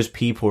all those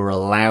people were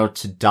allowed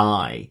to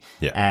die.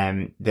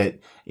 That,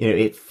 you know,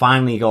 it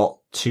finally got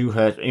to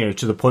her, you know,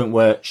 to the point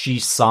where she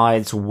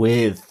sides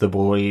with the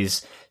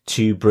boys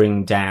to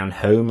bring down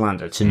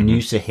Homelander, to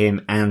neuter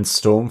him and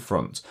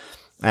Stormfront.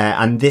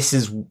 And this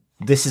is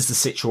the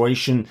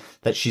situation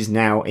that she's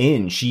now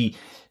in.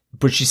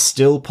 But she's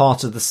still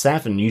part of the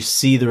 7. You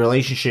see the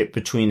relationship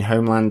between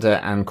Homelander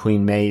and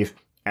Queen Maeve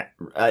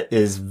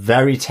is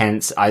very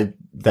tense.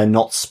 They're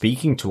not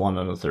speaking to one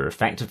another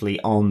effectively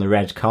on the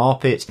red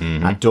carpet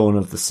at dawn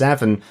of the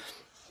 7.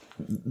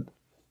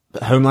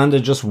 Homelander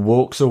just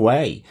walks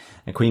away,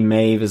 and Queen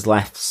Maeve is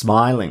left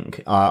smiling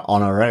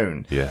on her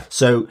own. Yeah.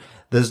 So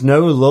there's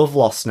no love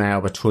lost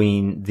now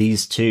between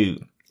these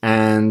two,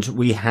 and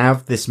we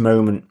have this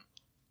moment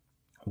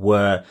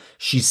where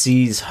she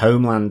sees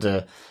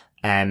Homelander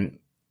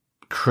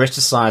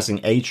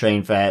criticizing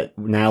A-Train for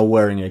now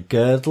wearing a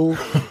girdle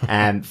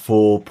and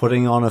for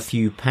putting on a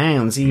few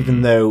pounds,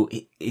 even though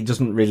it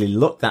doesn't really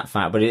look that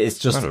fat, but it's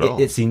just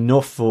it's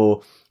enough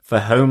for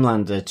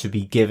Homelander to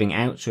be giving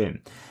out to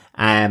him.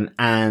 And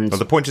well,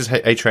 the point is,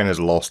 A-Train has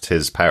lost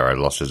his power,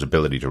 lost his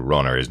ability to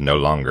run, or is no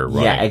longer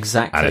running. Yeah,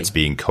 exactly. And it's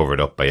being covered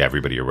up by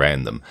everybody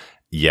around them.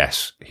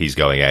 Yes, he's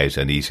going out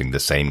and eating the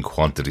same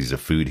quantities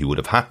of food he would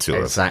have had to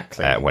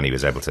have when he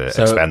was able to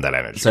expend that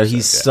energy. So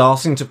he's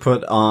starting to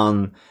put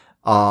on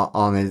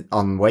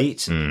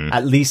weight,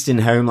 at least in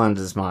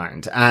Homelander's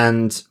mind,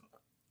 and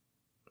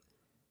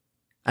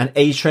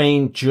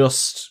A-Train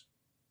just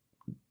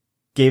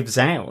gives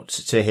out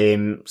to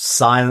him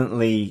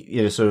silently,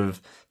 you know, sort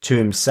of to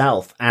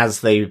himself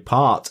as they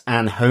part,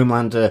 and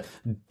Homelander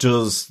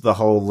does the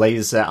whole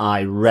laser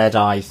eye, red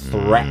eye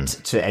threat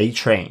to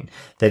A-Train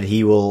that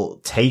he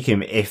will take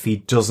him if he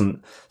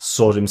doesn't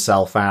sort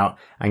himself out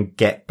and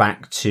get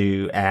back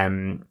to,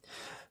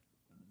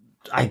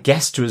 I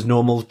guess, to his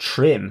normal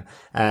trim.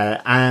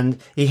 And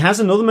he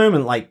has another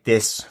moment like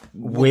this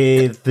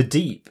with the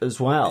Deep as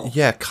well.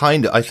 Yeah,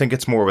 kind of. I think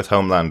it's more with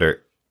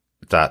Homelander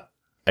that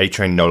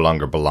A-Train no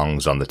longer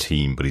belongs on the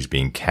team, but he's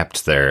being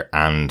kept there,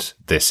 and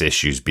this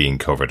issue's being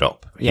covered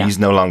up. Yeah. He's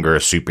no longer a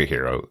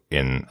superhero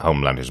in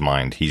Homelander's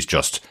mind. He's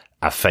just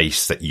a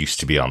face that used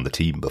to be on the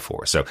team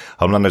before. So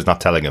Homelander's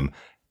not telling him,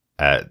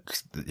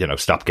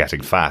 stop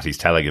getting fat. He's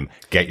telling him,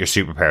 get your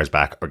superpowers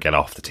back or get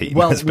off the team.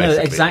 Well, no,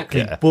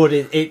 exactly. Yeah. But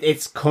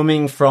it's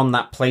coming from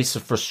that place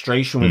of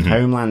frustration with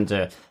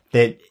Homelander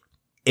that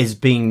is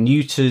being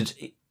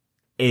neutered,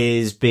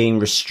 is being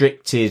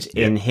restricted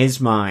in his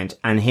mind.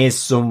 And here's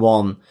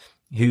someone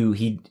who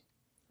he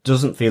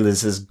doesn't feel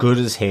is as good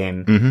as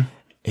him,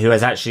 who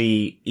is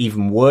actually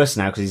even worse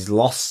now because he's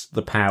lost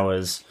the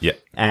powers,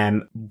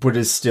 but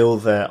is still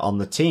there on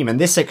the team. And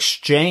this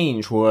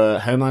exchange where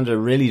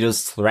Homelander really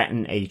does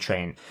threaten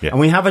A-Train. Yeah. And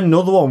we have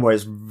another one where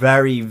it's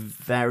very,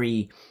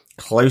 very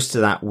close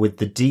to that with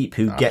the Deep,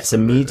 who gets a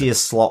media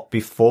slot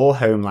before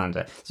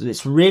Homelander. So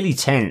it's really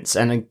tense.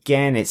 And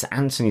again, it's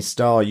Anthony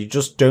Starr. You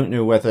just don't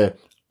know whether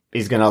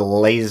he's going to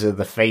laser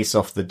the face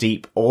off the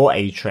Deep or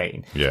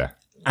A-Train. Yeah.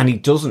 And he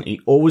doesn't.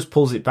 He always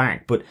pulls it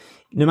back. But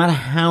no matter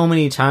how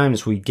many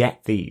times we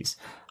get these,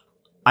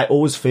 I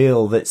always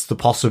feel that's the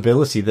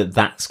possibility that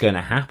that's going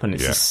to happen.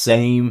 It's the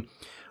same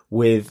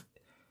with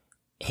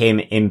him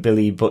in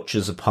Billy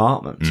Butcher's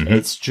apartment.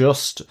 It's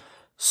just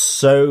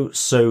so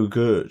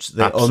good.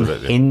 The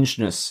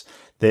unhingedness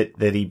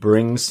that he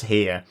brings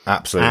here.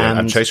 Absolutely.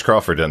 And Chase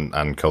Crawford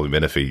and Colby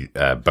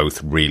Minifie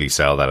both really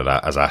sell that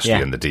as Ashley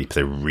in the Deep.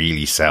 They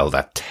really sell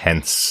that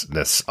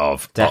tenseness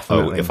of,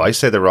 if I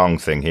say the wrong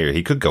thing here,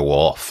 he could go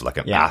off like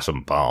an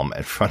atom bomb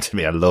in front of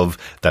me. I love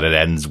that it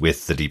ends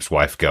with the Deep's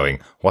wife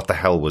going, what the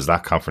hell was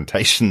that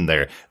confrontation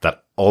there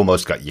that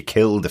almost got you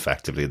killed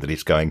effectively? The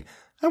Deep's going,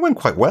 that went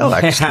quite well,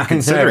 actually,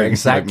 considering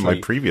my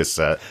previous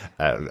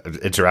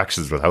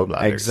interactions with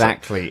Homelander.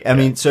 Exactly. I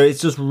mean, so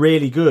it's just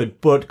really good.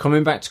 But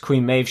coming back to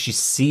Queen Maeve, she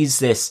sees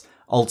this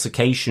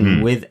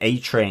altercation with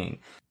A-Train.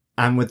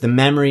 And with the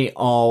memory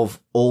of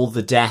all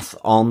the death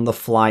on the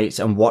flight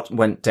and what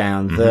went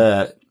down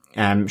there,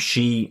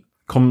 she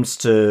comes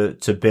to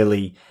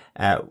Billy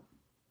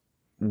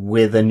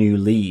with a new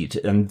lead.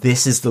 And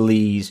this is the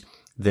lead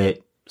that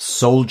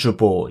Soldier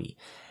Boy...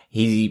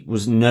 He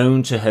was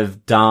known to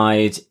have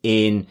died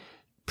in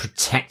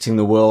protecting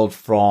the world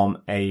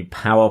from a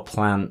power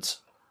plant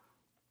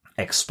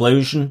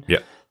explosion.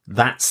 Yeah.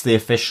 That's the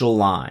official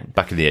line.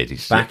 Back in the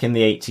 80s. Back in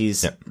the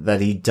 80s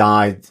that he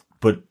died,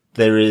 but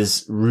there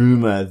is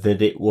rumor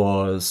that it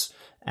was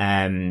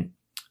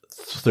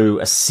through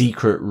a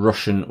secret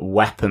Russian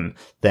weapon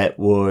that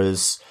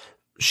was...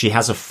 She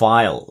has a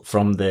file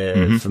from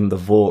the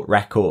Vought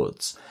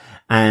records,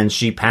 and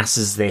she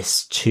passes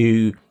this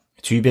to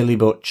Billy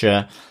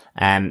Butcher,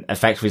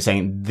 effectively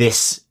saying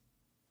this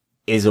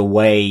is a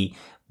way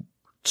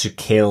to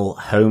kill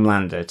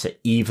Homelander, to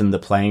even the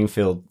playing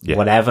field. Yeah.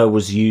 Whatever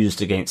was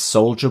used against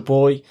Soldier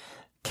Boy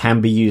can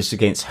be used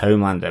against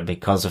Homelander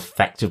because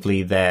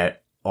effectively they're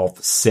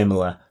of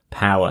similar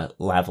power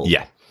level.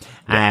 Yeah.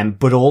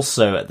 But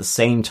also at the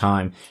same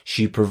time,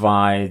 she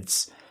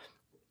provides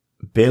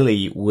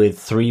Billy with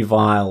 3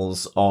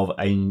 vials of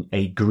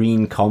a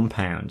green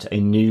compound, a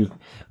new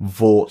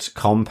Vought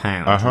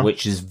compound,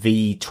 which is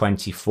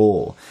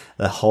V24.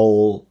 The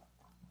whole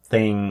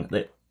thing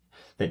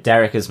that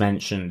Derek has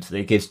mentioned,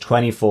 that gives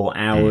 24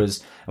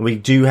 hours. And we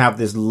do have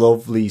this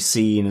lovely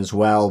scene as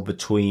well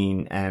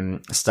between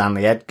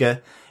Stanley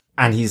Edgar,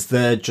 and he's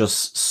there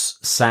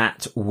just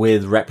sat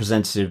with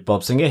Representative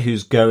Bob Singer,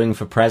 who's going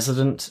for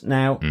president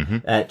now,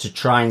 to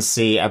try and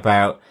see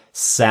about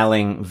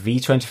selling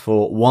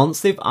V24 once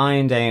they've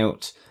ironed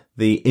out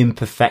the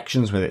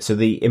imperfections with it. So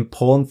the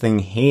important thing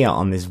here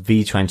on this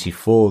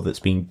V24 that's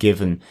been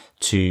given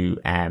to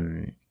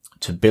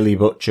Billy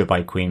Butcher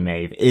by Queen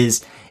Maeve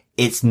is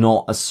it's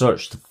not as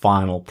such the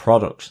final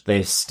product.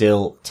 They're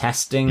still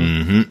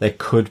testing. There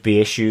could be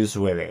issues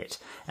with it.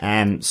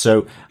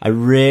 So I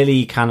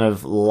really kind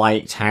of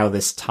liked how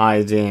this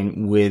tied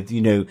in with,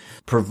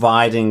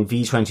 providing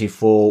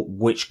V24,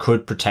 which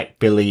could protect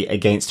Billy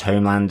against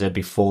Homelander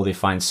before they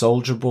find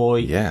Soldier Boy.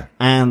 Yeah.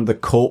 And the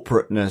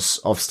corporateness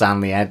of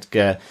Stanley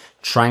Edgar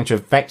trying to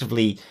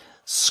effectively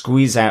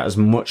squeeze out as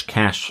much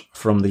cash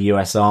from the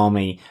US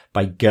Army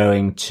by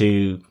going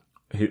to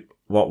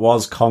what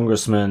was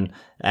Congressman,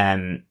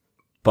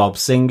 Bob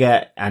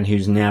Singer, and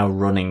who's now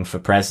running for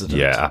president.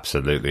 Yeah,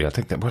 absolutely. I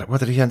think that, what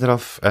did he end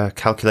off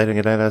calculating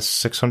it out as?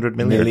 600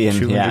 million,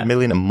 200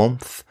 million a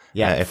month?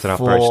 Yeah, if that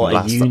operation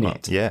lasts that long.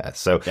 Yeah,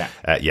 so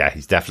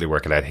he's definitely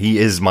working out. He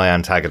is my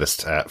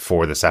antagonist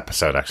for this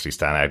episode, actually,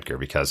 Stan Edgar,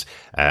 because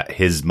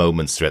his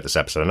moments throughout this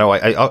episode. I know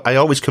I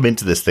always come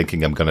into this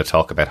thinking I'm going to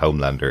talk about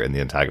Homelander in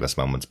the antagonist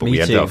moments, but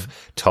we end up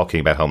talking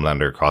about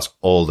Homelander across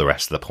all the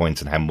rest of the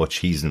points and how much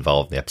he's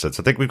involved in the episode.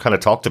 So I think we've kind of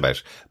talked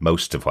about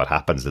most of what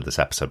happens in this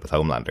episode with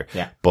Homelander.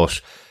 Yeah. But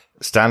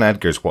Stan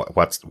Edgar's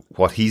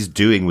what he's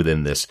doing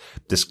within this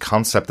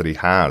concept that he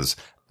has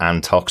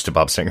and talks to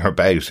Bob Singer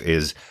about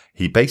is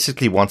he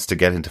basically wants to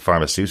get into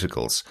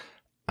pharmaceuticals.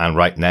 And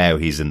right now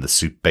he's in the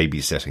suit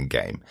babysitting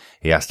game.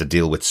 He has to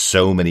deal with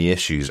so many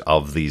issues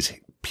of these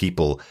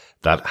people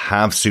that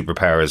have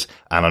superpowers.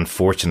 And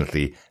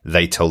unfortunately,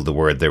 they told the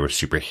world they were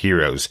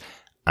superheroes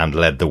and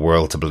led the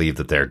world to believe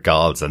that they're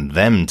gods and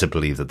them to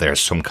believe that they're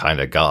some kind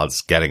of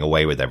gods getting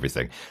away with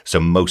everything. So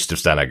most of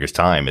Stan Edgar's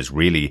time is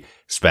really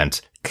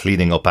spent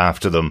cleaning up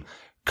after them,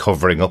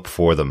 covering up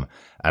for them.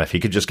 And if he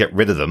could just get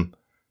rid of them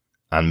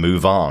and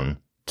move on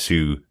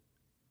to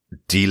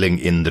dealing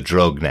in the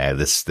drug now,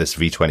 this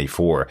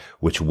V24,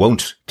 which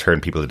won't turn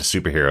people into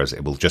superheroes,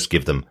 it will just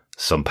give them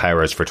some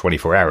powers for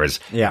 24 hours,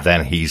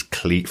 then he's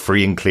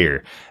free and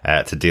clear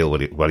to deal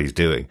with what he's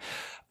doing.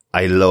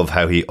 I love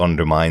how he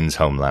undermines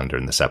Homelander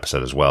in this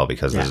episode as well,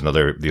 because there's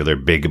the other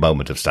big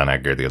moment of Stan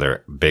Edgar, the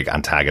other big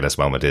antagonist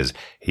moment is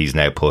he's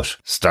now put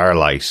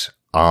Starlight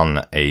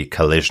on a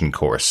collision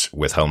course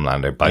with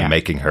Homelander by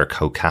making her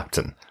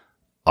co-captain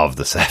of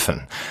the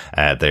Seven.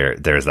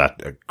 There's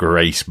that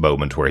great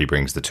moment where he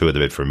brings the two of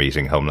them in for a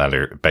meeting.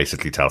 Homelander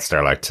basically tells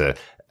Starlight to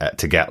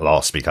get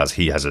lost because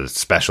he has a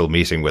special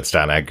meeting with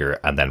Stan Edgar,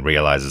 and then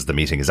realizes the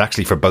meeting is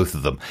actually for both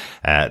of them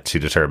to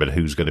determine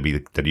who's going to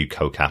be the new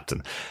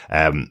co-captain.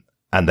 And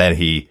then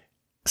he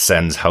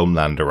sends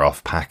Homelander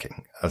off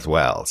packing as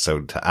well.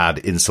 So to add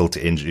insult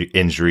to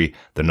injury,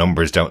 the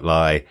numbers don't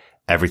lie.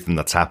 Everything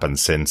that's happened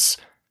since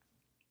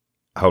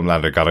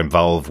Homelander got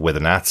involved with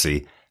a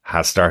Nazi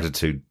has started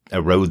to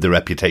erode the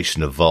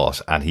reputation of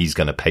Vought, and he's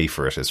going to pay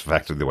for it. Is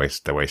effectively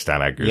the way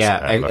Stan Edgar's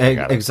looking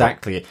at it.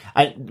 Exactly.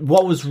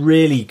 What was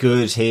really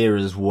good here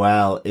as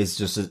well is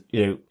just,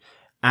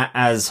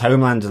 as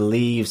Homelander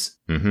leaves,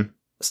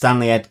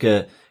 Stanley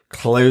Edgar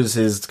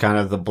closes kind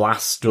of the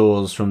blast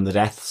doors from the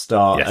Death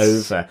Star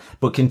over,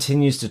 but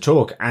continues to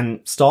talk.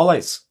 And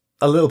Starlight's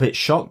a little bit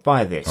shocked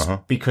by this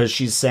because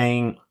she's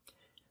saying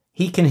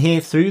he can hear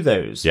through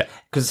those. Yeah.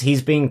 Because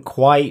he's being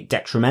quite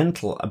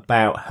detrimental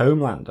about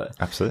Homelander.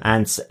 Absolutely.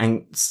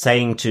 And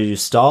saying to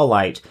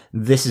Starlight,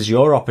 this is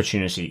your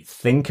opportunity.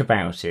 Think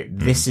about it.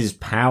 This is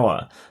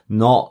power.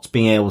 Not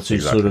being able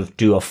to sort of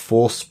do a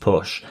force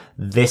push.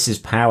 This is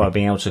power,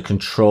 being able to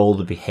control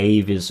the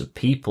behaviors of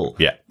people.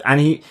 Yeah.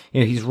 And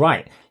he's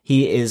right.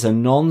 He is a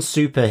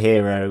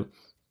non-superhero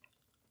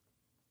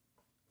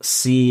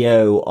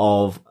CEO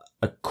of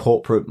a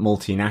corporate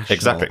multinational.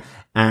 Exactly.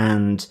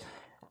 And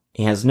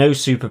he has no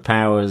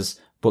superpowers,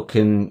 but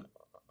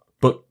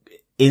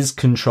is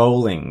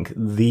controlling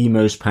the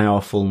most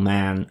powerful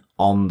man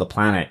on the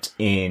planet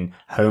in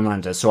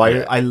Homelander. So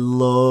I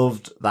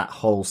loved that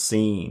whole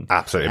scene.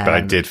 Absolutely. But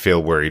I did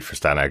feel worried for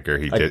Stan Edgar.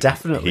 He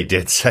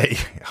did say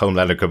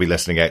Homelander could be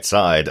listening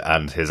outside,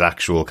 and his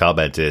actual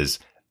comment is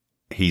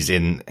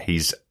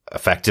he's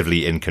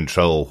effectively in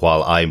control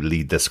while I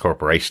lead this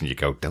corporation. You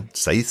go, don't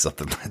say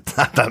something like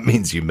that. That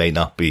means you may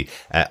not be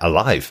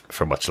alive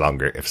for much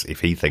longer if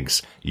he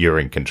thinks you're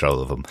in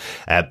control of him.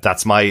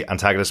 That's my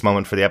antagonist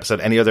moment for the episode.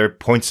 Any other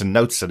points and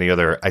notes? Any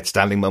other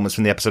outstanding moments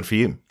from the episode for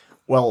you?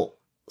 Well,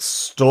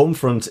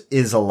 Stormfront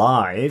is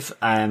alive.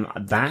 That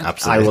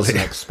Absolutely. I wasn't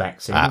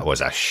expecting. That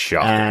was a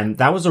shock.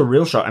 That was a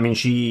real shock. I mean,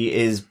 she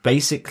is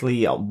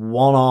basically,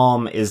 one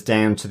arm is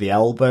down to the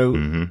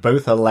elbow.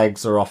 Both her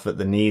legs are off at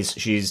the knees.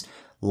 She's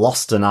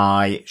lost an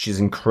eye. She's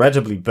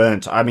incredibly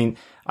burnt. I mean,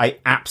 I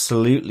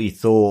absolutely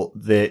thought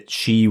that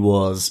she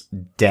was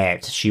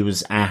dead. She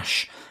was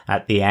Ash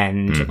at the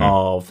end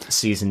of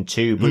season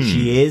 2, but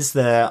she is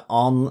there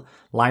on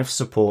life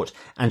support.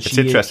 And it's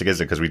interesting,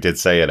 isn't it? Because we did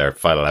say in our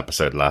final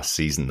episode last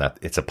season that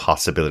it's a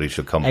possibility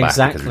she'll come back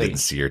because we didn't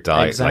see her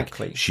die.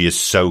 Exactly. Like, she is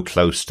so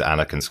close to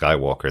Anakin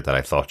Skywalker that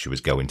I thought she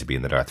was going to be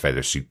in the Darth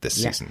Vader suit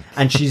this season.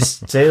 And she's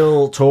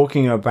still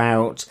talking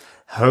about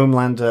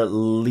Homelander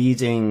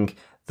leading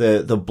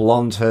the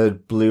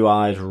blonde-haired,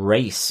 blue-eyed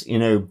race,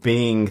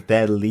 being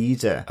their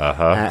leader.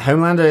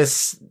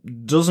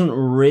 Homelander doesn't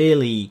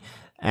really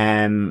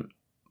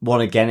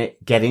want to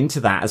get into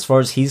that. As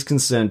far as he's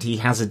concerned, he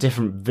has a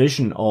different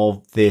vision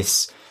of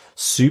this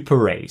super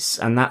race,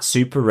 and that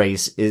super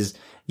race is,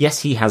 yes,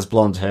 he has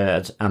blonde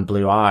hair and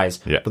blue eyes,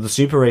 but the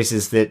super race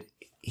is that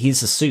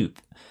he's a soup.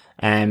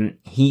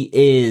 He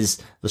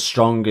is the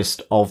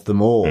strongest of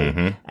them all.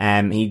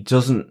 He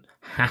doesn't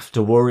have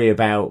to worry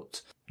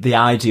about the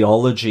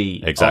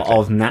ideology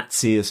of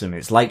Nazism.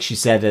 It's like she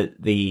said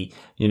at the,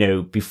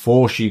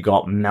 before she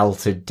got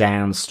melted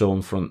down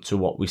Stormfront to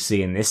what we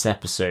see in this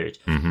episode.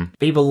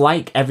 People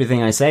like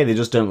everything I say, they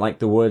just don't like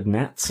the word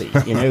Nazi,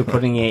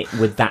 putting it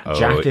with that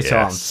jacket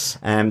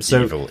on.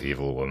 So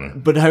evil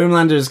woman. But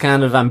Homelander is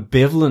kind of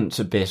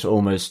ambivalent a bit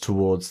almost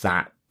towards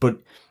that, but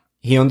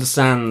he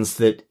understands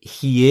that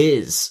he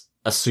is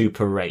a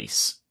super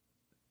race.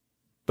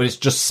 But it's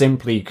just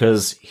simply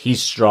because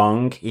he's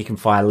strong, he can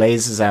fire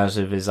lasers out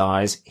of his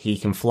eyes, he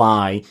can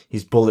fly,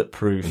 he's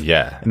bulletproof,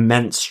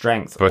 immense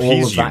strength, but all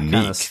he's of that unique,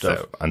 kind of stuff.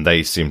 Though, and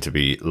they seem to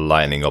be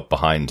lining up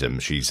behind him.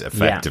 She's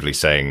effectively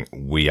saying,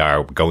 we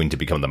are going to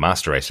become the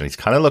master race, and he's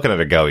kind of looking at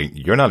her going,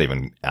 you're not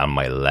even on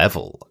my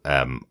level.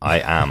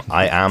 I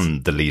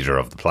am the leader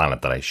of the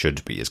planet that I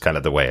should be, is kind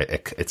of the way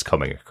it's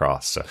coming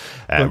across. So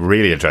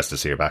really interested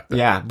to see her back there.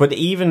 Yeah, but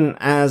even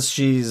as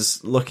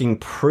she's looking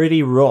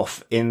pretty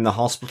rough in the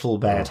hospital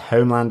bed,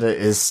 Homelander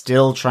is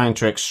still trying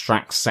to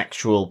extract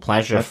sexual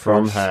pleasure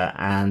from her,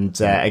 and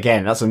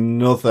again, that's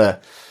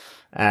another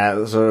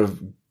sort of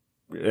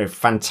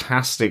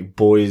fantastic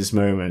boys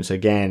moment.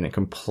 Again,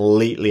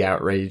 completely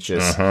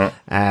outrageous,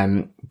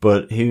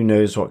 but who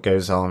knows what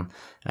goes on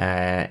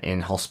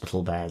in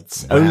hospital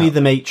beds. Wow. Only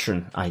the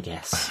matron, I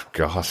guess.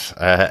 God.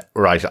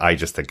 Right. I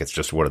just think it's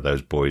just one of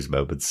those boys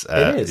moments.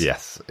 It is.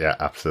 Yes. Yeah,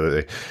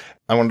 absolutely.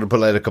 I wanted to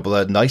pull out a couple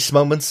of nice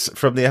moments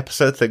from the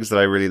episode, things that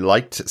I really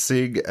liked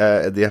seeing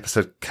in the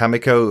episode.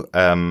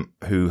 Kamiko,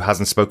 who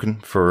hasn't spoken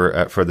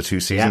for the 2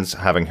 seasons,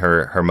 having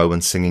her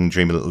moment singing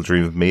 "Dream a Little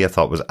Dream of Me," I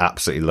thought was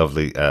absolutely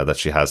lovely. That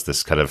she has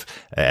this kind of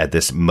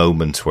this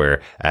moment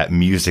where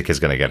music is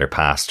going to get her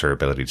past her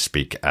ability to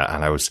speak,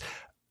 and I was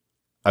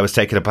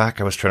taken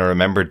aback. I was trying to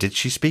remember, did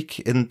she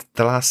speak in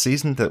the last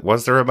season?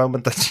 Was there a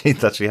moment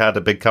that she had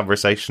a big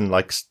conversation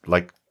like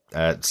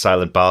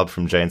Silent Bob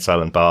from Jay and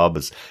Silent Bob?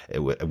 Is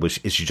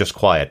she just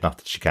quiet? Not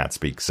that she can't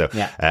speak. So,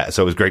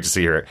 so it was great to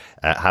see her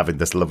having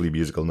this lovely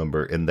musical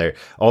number in there.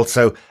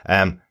 Also,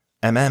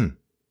 MM.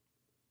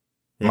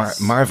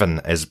 Yes.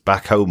 Marvin is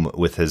back home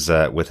with his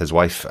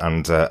wife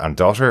and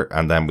daughter,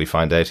 and then we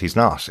find out he's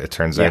not. It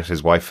turns out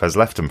his wife has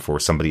left him for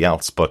somebody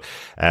else. But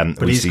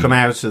he's gotten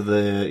out of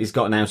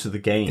the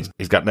game.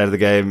 He's gotten out of the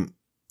game,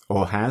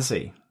 or has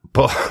he?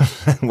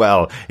 But,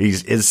 well, he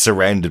is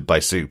surrounded by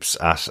soups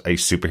at a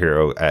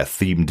superhero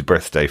themed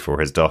birthday for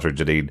his daughter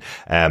Janine.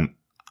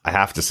 I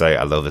have to say,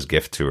 I love his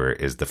gift to her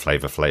is the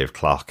Flavor Flav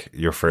clock.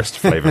 Your first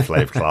Flavor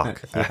Flav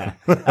clock.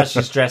 As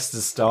she's dressed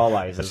as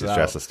Starlight as well. She's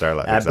dressed as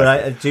Starlight, exactly. But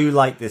I do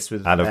like this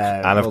with and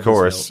of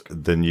course,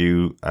 Milk.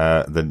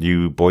 the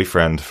new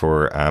boyfriend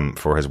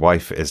for his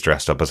wife is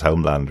dressed up as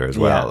Homelander as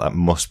well. That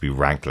must be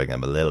rankling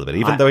him a little bit,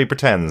 even though he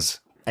pretends.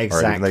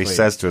 Exactly. Or even though he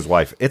says to his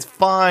wife, "It's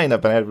fine.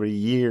 I've been out for a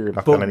year.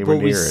 Not gone anywhere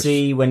near it." But we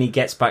see when he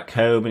gets back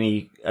home and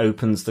he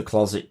opens the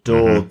closet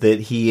door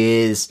that he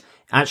is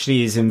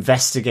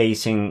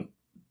investigating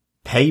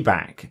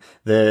Payback,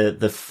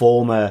 the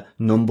former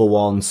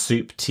 #1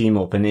 soup team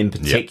up, and in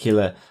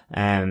particular,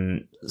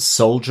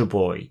 Soldier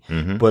Boy.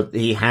 But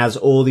he has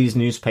all these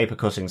newspaper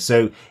cuttings,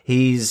 so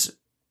he's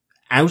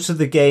out of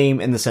the game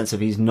in the sense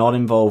of he's not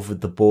involved with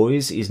the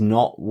boys. He's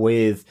not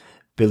with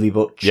Billy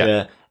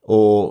Butcher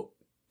or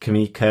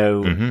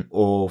Kamiko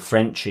or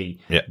Frenchie,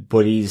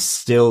 but he's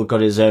still got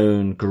his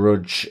own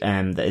grudge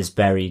that is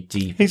buried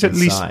deep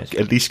inside. He's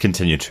at least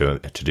continued to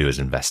do his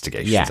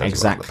investigations. Yeah,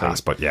 exactly. Well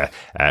but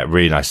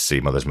really nice to see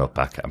Mother's Milk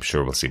back. I'm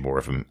sure we'll see more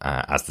of him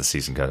as the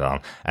season goes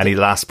on. Any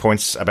last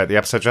points about the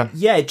episode, John?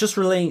 Yeah, it just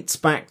relates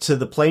back to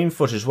the plane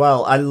footage as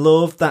well. I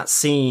loved that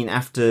scene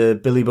after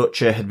Billy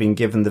Butcher had been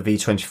given the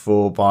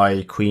V-24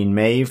 by Queen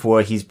Maeve,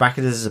 where he's back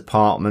at his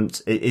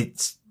apartment.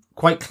 It's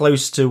quite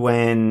close to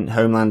when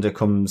Homelander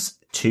comes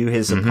to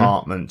his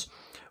apartment,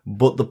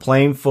 but the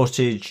plane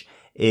footage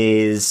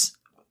is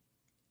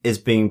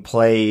being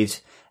played,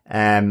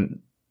 and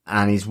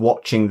he's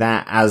watching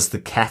that as the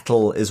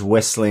kettle is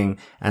whistling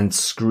and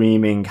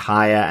screaming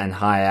higher and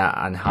higher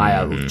and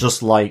higher,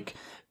 just like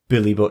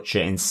Billy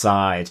Butcher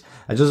inside.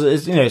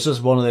 It's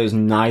just one of those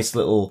nice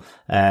little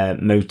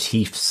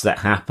motifs that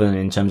happen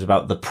in terms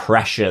about the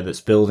pressure that's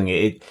building.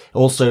 It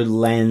also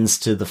lends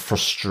to the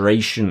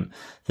frustration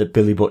that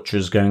Billy Butcher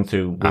is going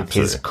through with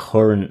his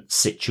current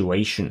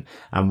situation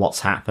and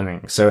what's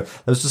happening. So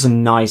that was just a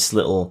nice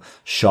little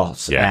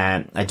shot.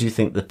 And I do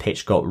think the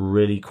pitch got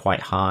really quite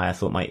high. I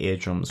thought my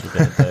eardrums were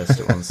going to burst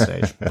at one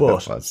stage,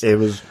 but it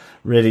was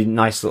really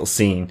nice little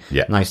scene.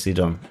 Yeah. Nicely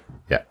done.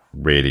 Yeah.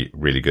 Really,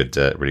 really good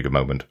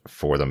moment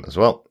for them as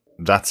well.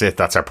 That's it.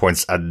 That's our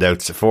points and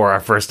notes for our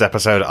first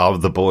episode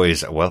of The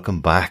Boys.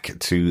 Welcome back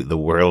to the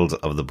world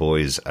of The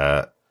Boys.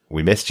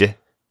 We missed you.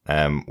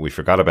 We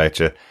forgot about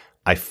you.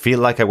 I feel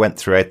like I went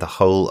throughout the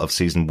whole of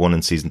season 1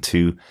 and season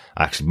 2,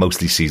 actually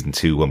mostly season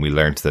 2, when we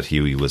learned that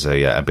Huey was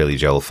a Billy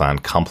Joel fan,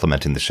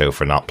 complimenting the show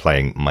for not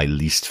playing my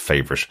least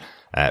favourite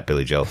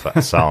Billy Joel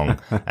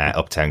song,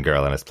 Uptown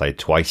Girl, and it's played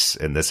twice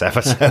in this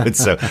episode.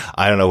 So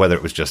I don't know whether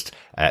it was just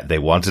they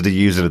wanted to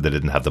use it and they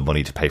didn't have the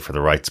money to pay for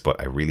the rights, but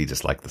I really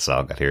just like the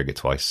song. I'd hear it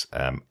twice.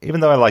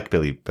 Even though I like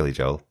Billy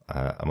Joel,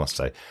 I must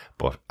say,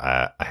 but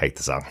I hate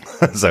the song.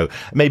 So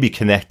maybe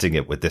connecting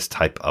it with this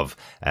type of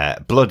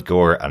blood,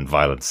 gore and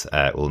violence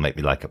will make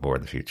me like it more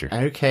in the future.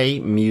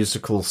 Okay,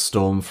 musical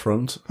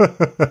Stormfront.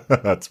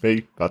 That's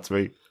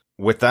me.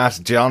 With that,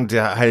 John,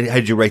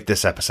 how'd you rate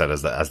this episode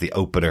as the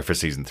opener for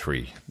season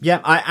 3? Yeah,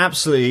 I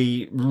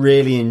absolutely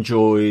really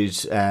enjoyed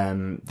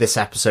this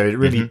episode. It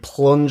really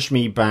plunged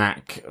me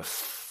back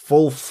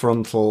full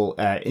frontal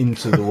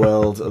into the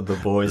world of The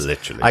Boys.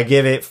 Literally. I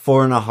give it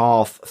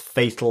 4.5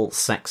 fatal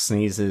sex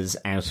sneezes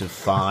out of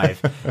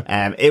 5.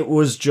 It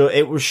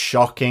was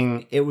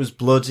shocking. It was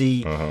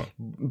bloody.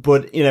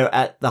 But,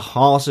 at the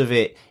heart of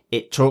it,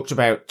 it talked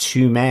about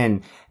two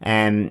men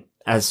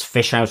as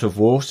fish out of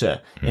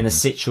water in a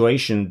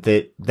situation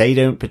that they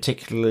don't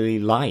particularly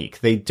like.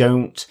 They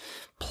don't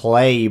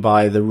play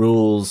by the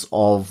rules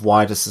of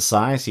wider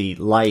society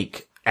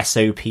like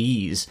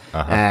SOPs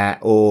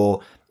or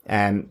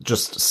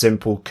just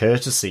simple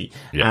courtesy.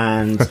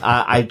 And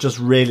I just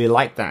really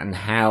like that, and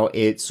how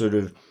it sort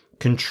of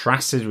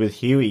contrasted with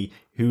Huey,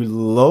 who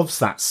loves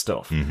that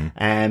stuff,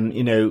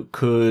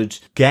 could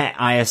get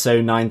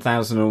ISO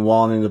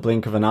 9001 in the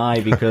blink of an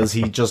eye because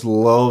he just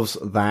loves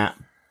that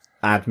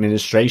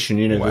administration.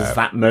 You know, there's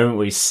that moment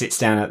where he sits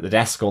down at the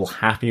desk all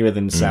happy with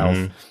himself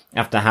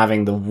after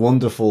having the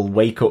wonderful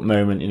wake-up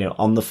moment, you know,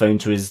 on the phone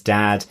to his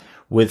dad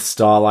with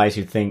Starlight,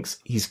 who thinks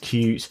he's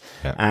cute.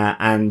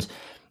 And,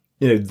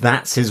 you know,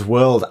 that's his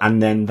world.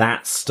 And then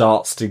that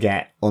starts to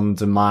get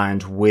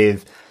undermined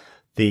with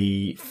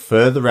the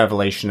further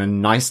revelation, a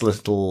nice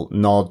little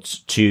nod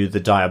to the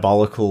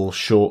Diabolical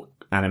short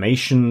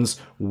animations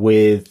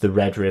with the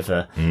Red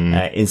River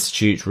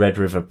Institute, Red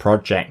River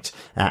Project.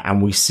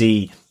 And we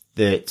see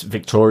that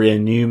Victoria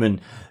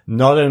Newman,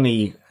 not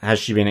only has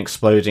she been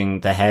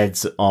exploding the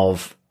heads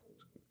of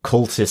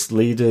cultist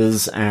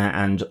leaders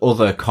and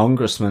other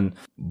congressmen,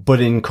 but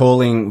in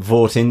calling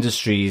Vought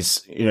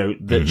Industries, you know,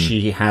 that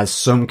she has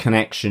some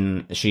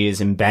connection, she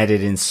is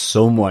embedded in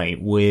some way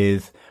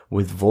with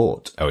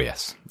Vought. Oh,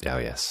 yes.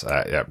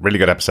 Yeah, really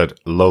good episode.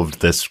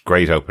 Loved this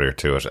great opener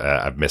to it.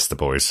 I've missed the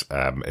boys.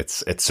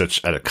 It's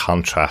such a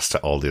contrast to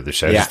all the other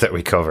shows that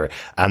we cover,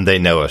 and they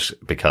know it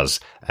because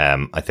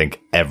I think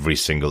every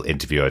single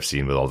interview I've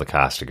seen with all the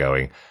cast are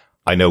going,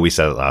 I know we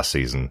said it last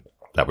season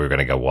that we were going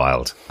to go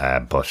wild,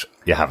 but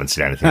you haven't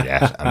seen anything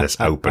yet, and this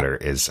opener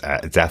is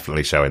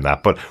definitely showing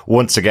that. But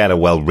once again, a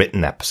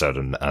well-written episode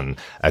and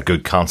a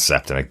good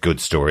concept and a good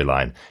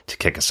storyline to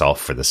kick us off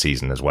for the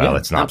season as well. Yeah,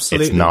 it's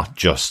not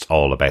just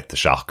all about the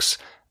shocks.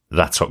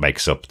 That's what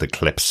makes up the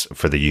clips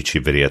for the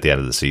YouTube video at the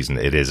end of the season.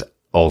 It is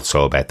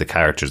also about the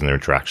characters and their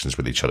interactions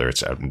with each other.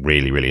 I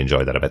really, really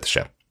enjoyed that about the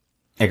show.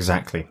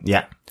 Exactly.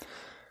 Yeah.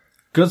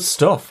 Good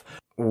stuff.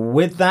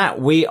 With that,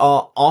 we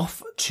are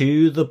off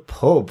to the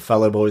pub,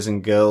 fellow boys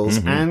and girls,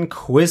 and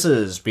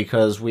quizzes,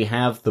 because we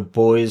have the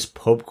boys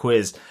pub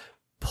quiz.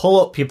 Pull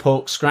up your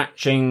pork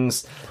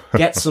scratchings,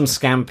 get some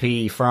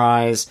scampi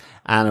fries,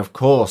 and of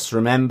course,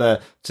 remember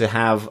to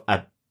have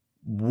a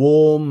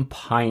warm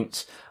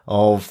pint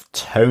of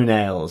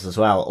toenails as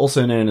well,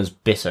 also known as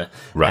bitter,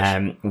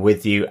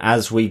 with you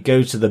as we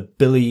go to the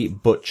Billy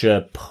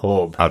Butcher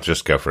pub. I'll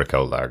just go for a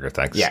cold lager,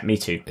 thanks. Yeah, me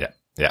too. Yeah.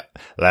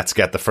 Let's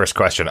get the first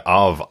question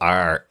of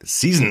our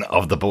season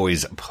of the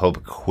Boys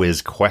Pub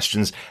Quiz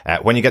questions.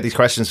 When you get these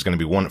questions, it's going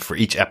to be one for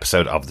each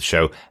episode of the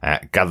show.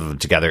 Gather them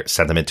together,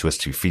 send them in to us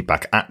to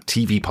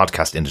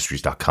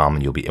feedback@tvpodcastindustries.com,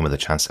 and you'll be in with a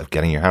chance of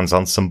getting your hands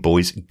on some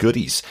boys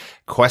goodies.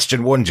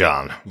 Question 1,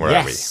 John. Where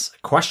are we?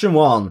 Question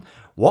 1.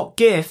 What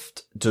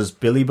gift does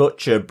Billy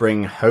Butcher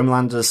bring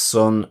Homelander's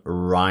son,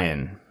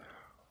 Ryan?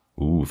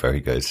 Ooh, very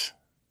good.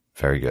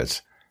 Very good.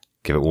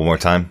 Give it one more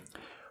time.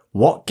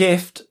 What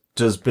gift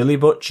does Billy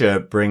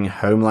Butcher bring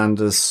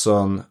Homelander's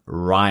son,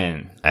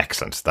 Ryan?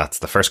 Excellent. That's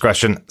the first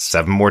question.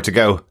 7 more to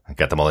go.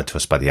 Get them all into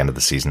us by the end of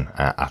the season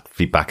at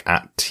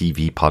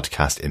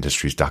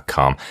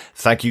feedback@tvpodcastindustries.com.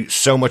 Thank you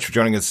so much for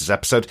joining us this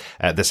episode.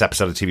 This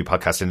episode of TV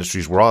Podcast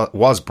Industries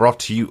was brought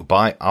to you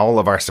by all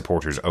of our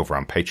supporters over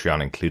on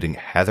Patreon, including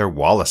Heather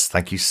Wallace.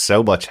 Thank you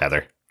so much,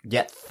 Heather.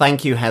 Yeah,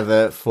 thank you,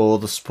 Heather, for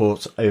the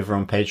support over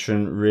on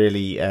Patreon.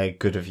 Really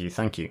good of you.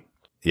 Thank you.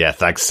 Yeah,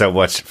 thanks so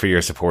much for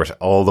your support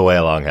all the way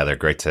along, Heather.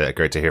 Great to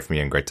hear from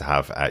you, and great to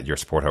have your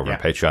support over on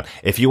Patreon.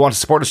 If you want to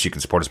support us, you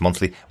can support us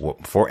monthly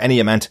for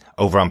any amount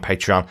over on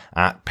Patreon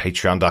at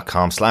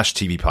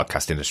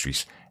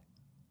patreon.com/tvpodcastindustries.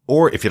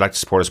 Or if you'd like to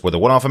support us with a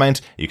one-off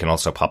amount, you can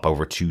also pop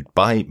over to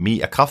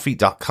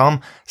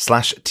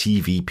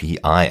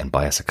buymeacoffee.com/tvpi and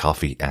buy us a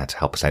coffee to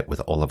help us out with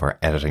all of our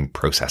editing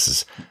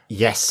processes.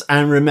 Yes,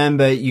 and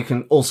remember, you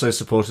can also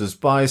support us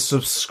by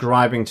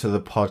subscribing to the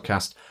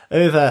podcast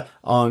over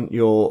on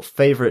your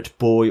favourite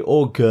boy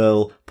or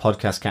girl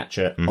podcast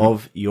catcher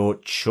of your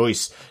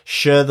choice.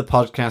 Share the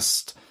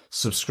podcast,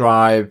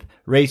 subscribe,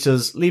 rate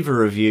us, leave a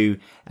review,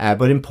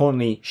 but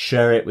importantly,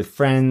 share it with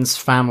friends,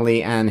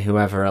 family, and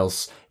whoever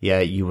else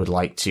you would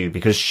like to,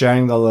 because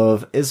sharing the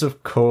love is,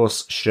 of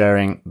course,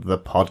 sharing the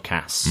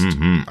podcast.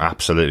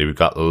 Absolutely. We've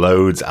got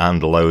loads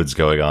and loads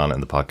going on in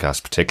the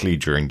podcast, particularly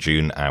during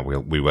June.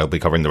 We will be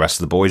covering the rest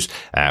of the boys.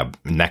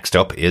 Next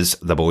up is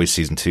The Boys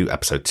Season 2,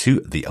 Episode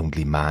 2, The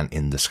Only Man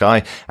in the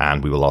Sky.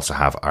 And we will also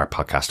have our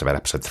podcast about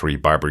Episode 3,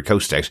 Barbary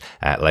Coast,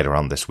 out later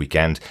on this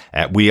weekend.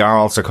 We are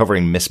also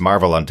covering Miss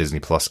Marvel on Disney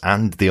Plus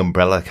and The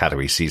Umbrella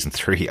Academy Season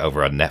 3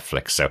 over on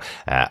Netflix. So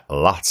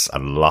lots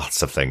and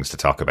lots of things to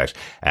talk about.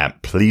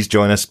 Please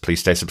join us. Please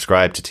stay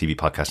subscribed to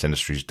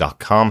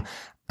tvpodcastindustries.com,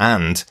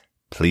 and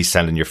please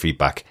send in your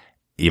feedback.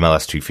 Email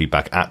us to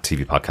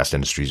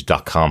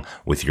feedback@tvpodcastindustries.com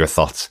with your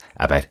thoughts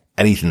about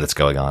anything that's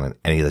going on in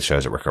any of the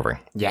shows that we're covering.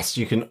 Yes,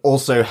 you can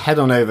also head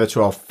on over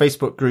to our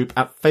Facebook group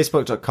at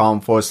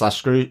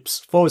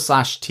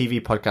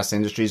facebook.com/groups/TV Podcast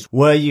Industries,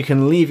 where you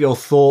can leave your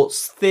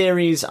thoughts,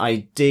 theories,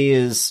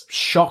 ideas,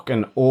 shock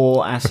and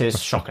awe at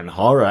us, shock and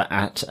horror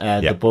at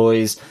the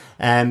boys.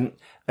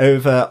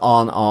 Over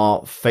on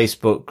our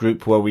Facebook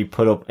group, where we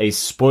put up a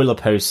spoiler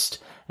post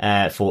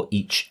for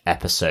each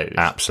episode.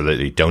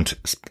 Absolutely. Don't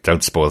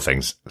spoil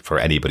things for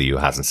anybody who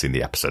hasn't seen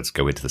the episodes.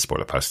 Go into the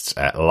spoiler posts.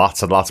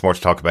 Lots and lots more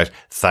to talk about.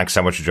 Thanks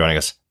so much for joining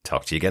us.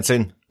 Talk to you again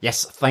soon.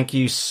 Yes, thank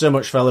you so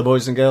much, fellow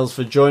boys and girls,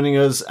 for joining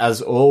us.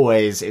 As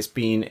always, it's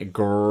been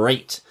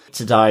great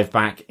to dive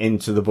back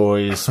into the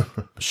boys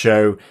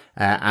show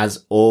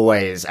as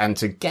always, and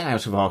to get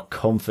out of our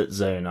comfort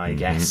zone, I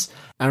guess.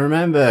 And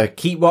remember,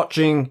 keep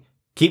watching,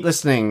 keep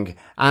listening,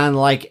 and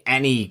like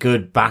any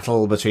good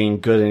battle between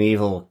good and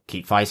evil,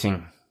 keep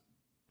fighting.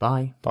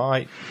 Bye.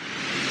 Bye.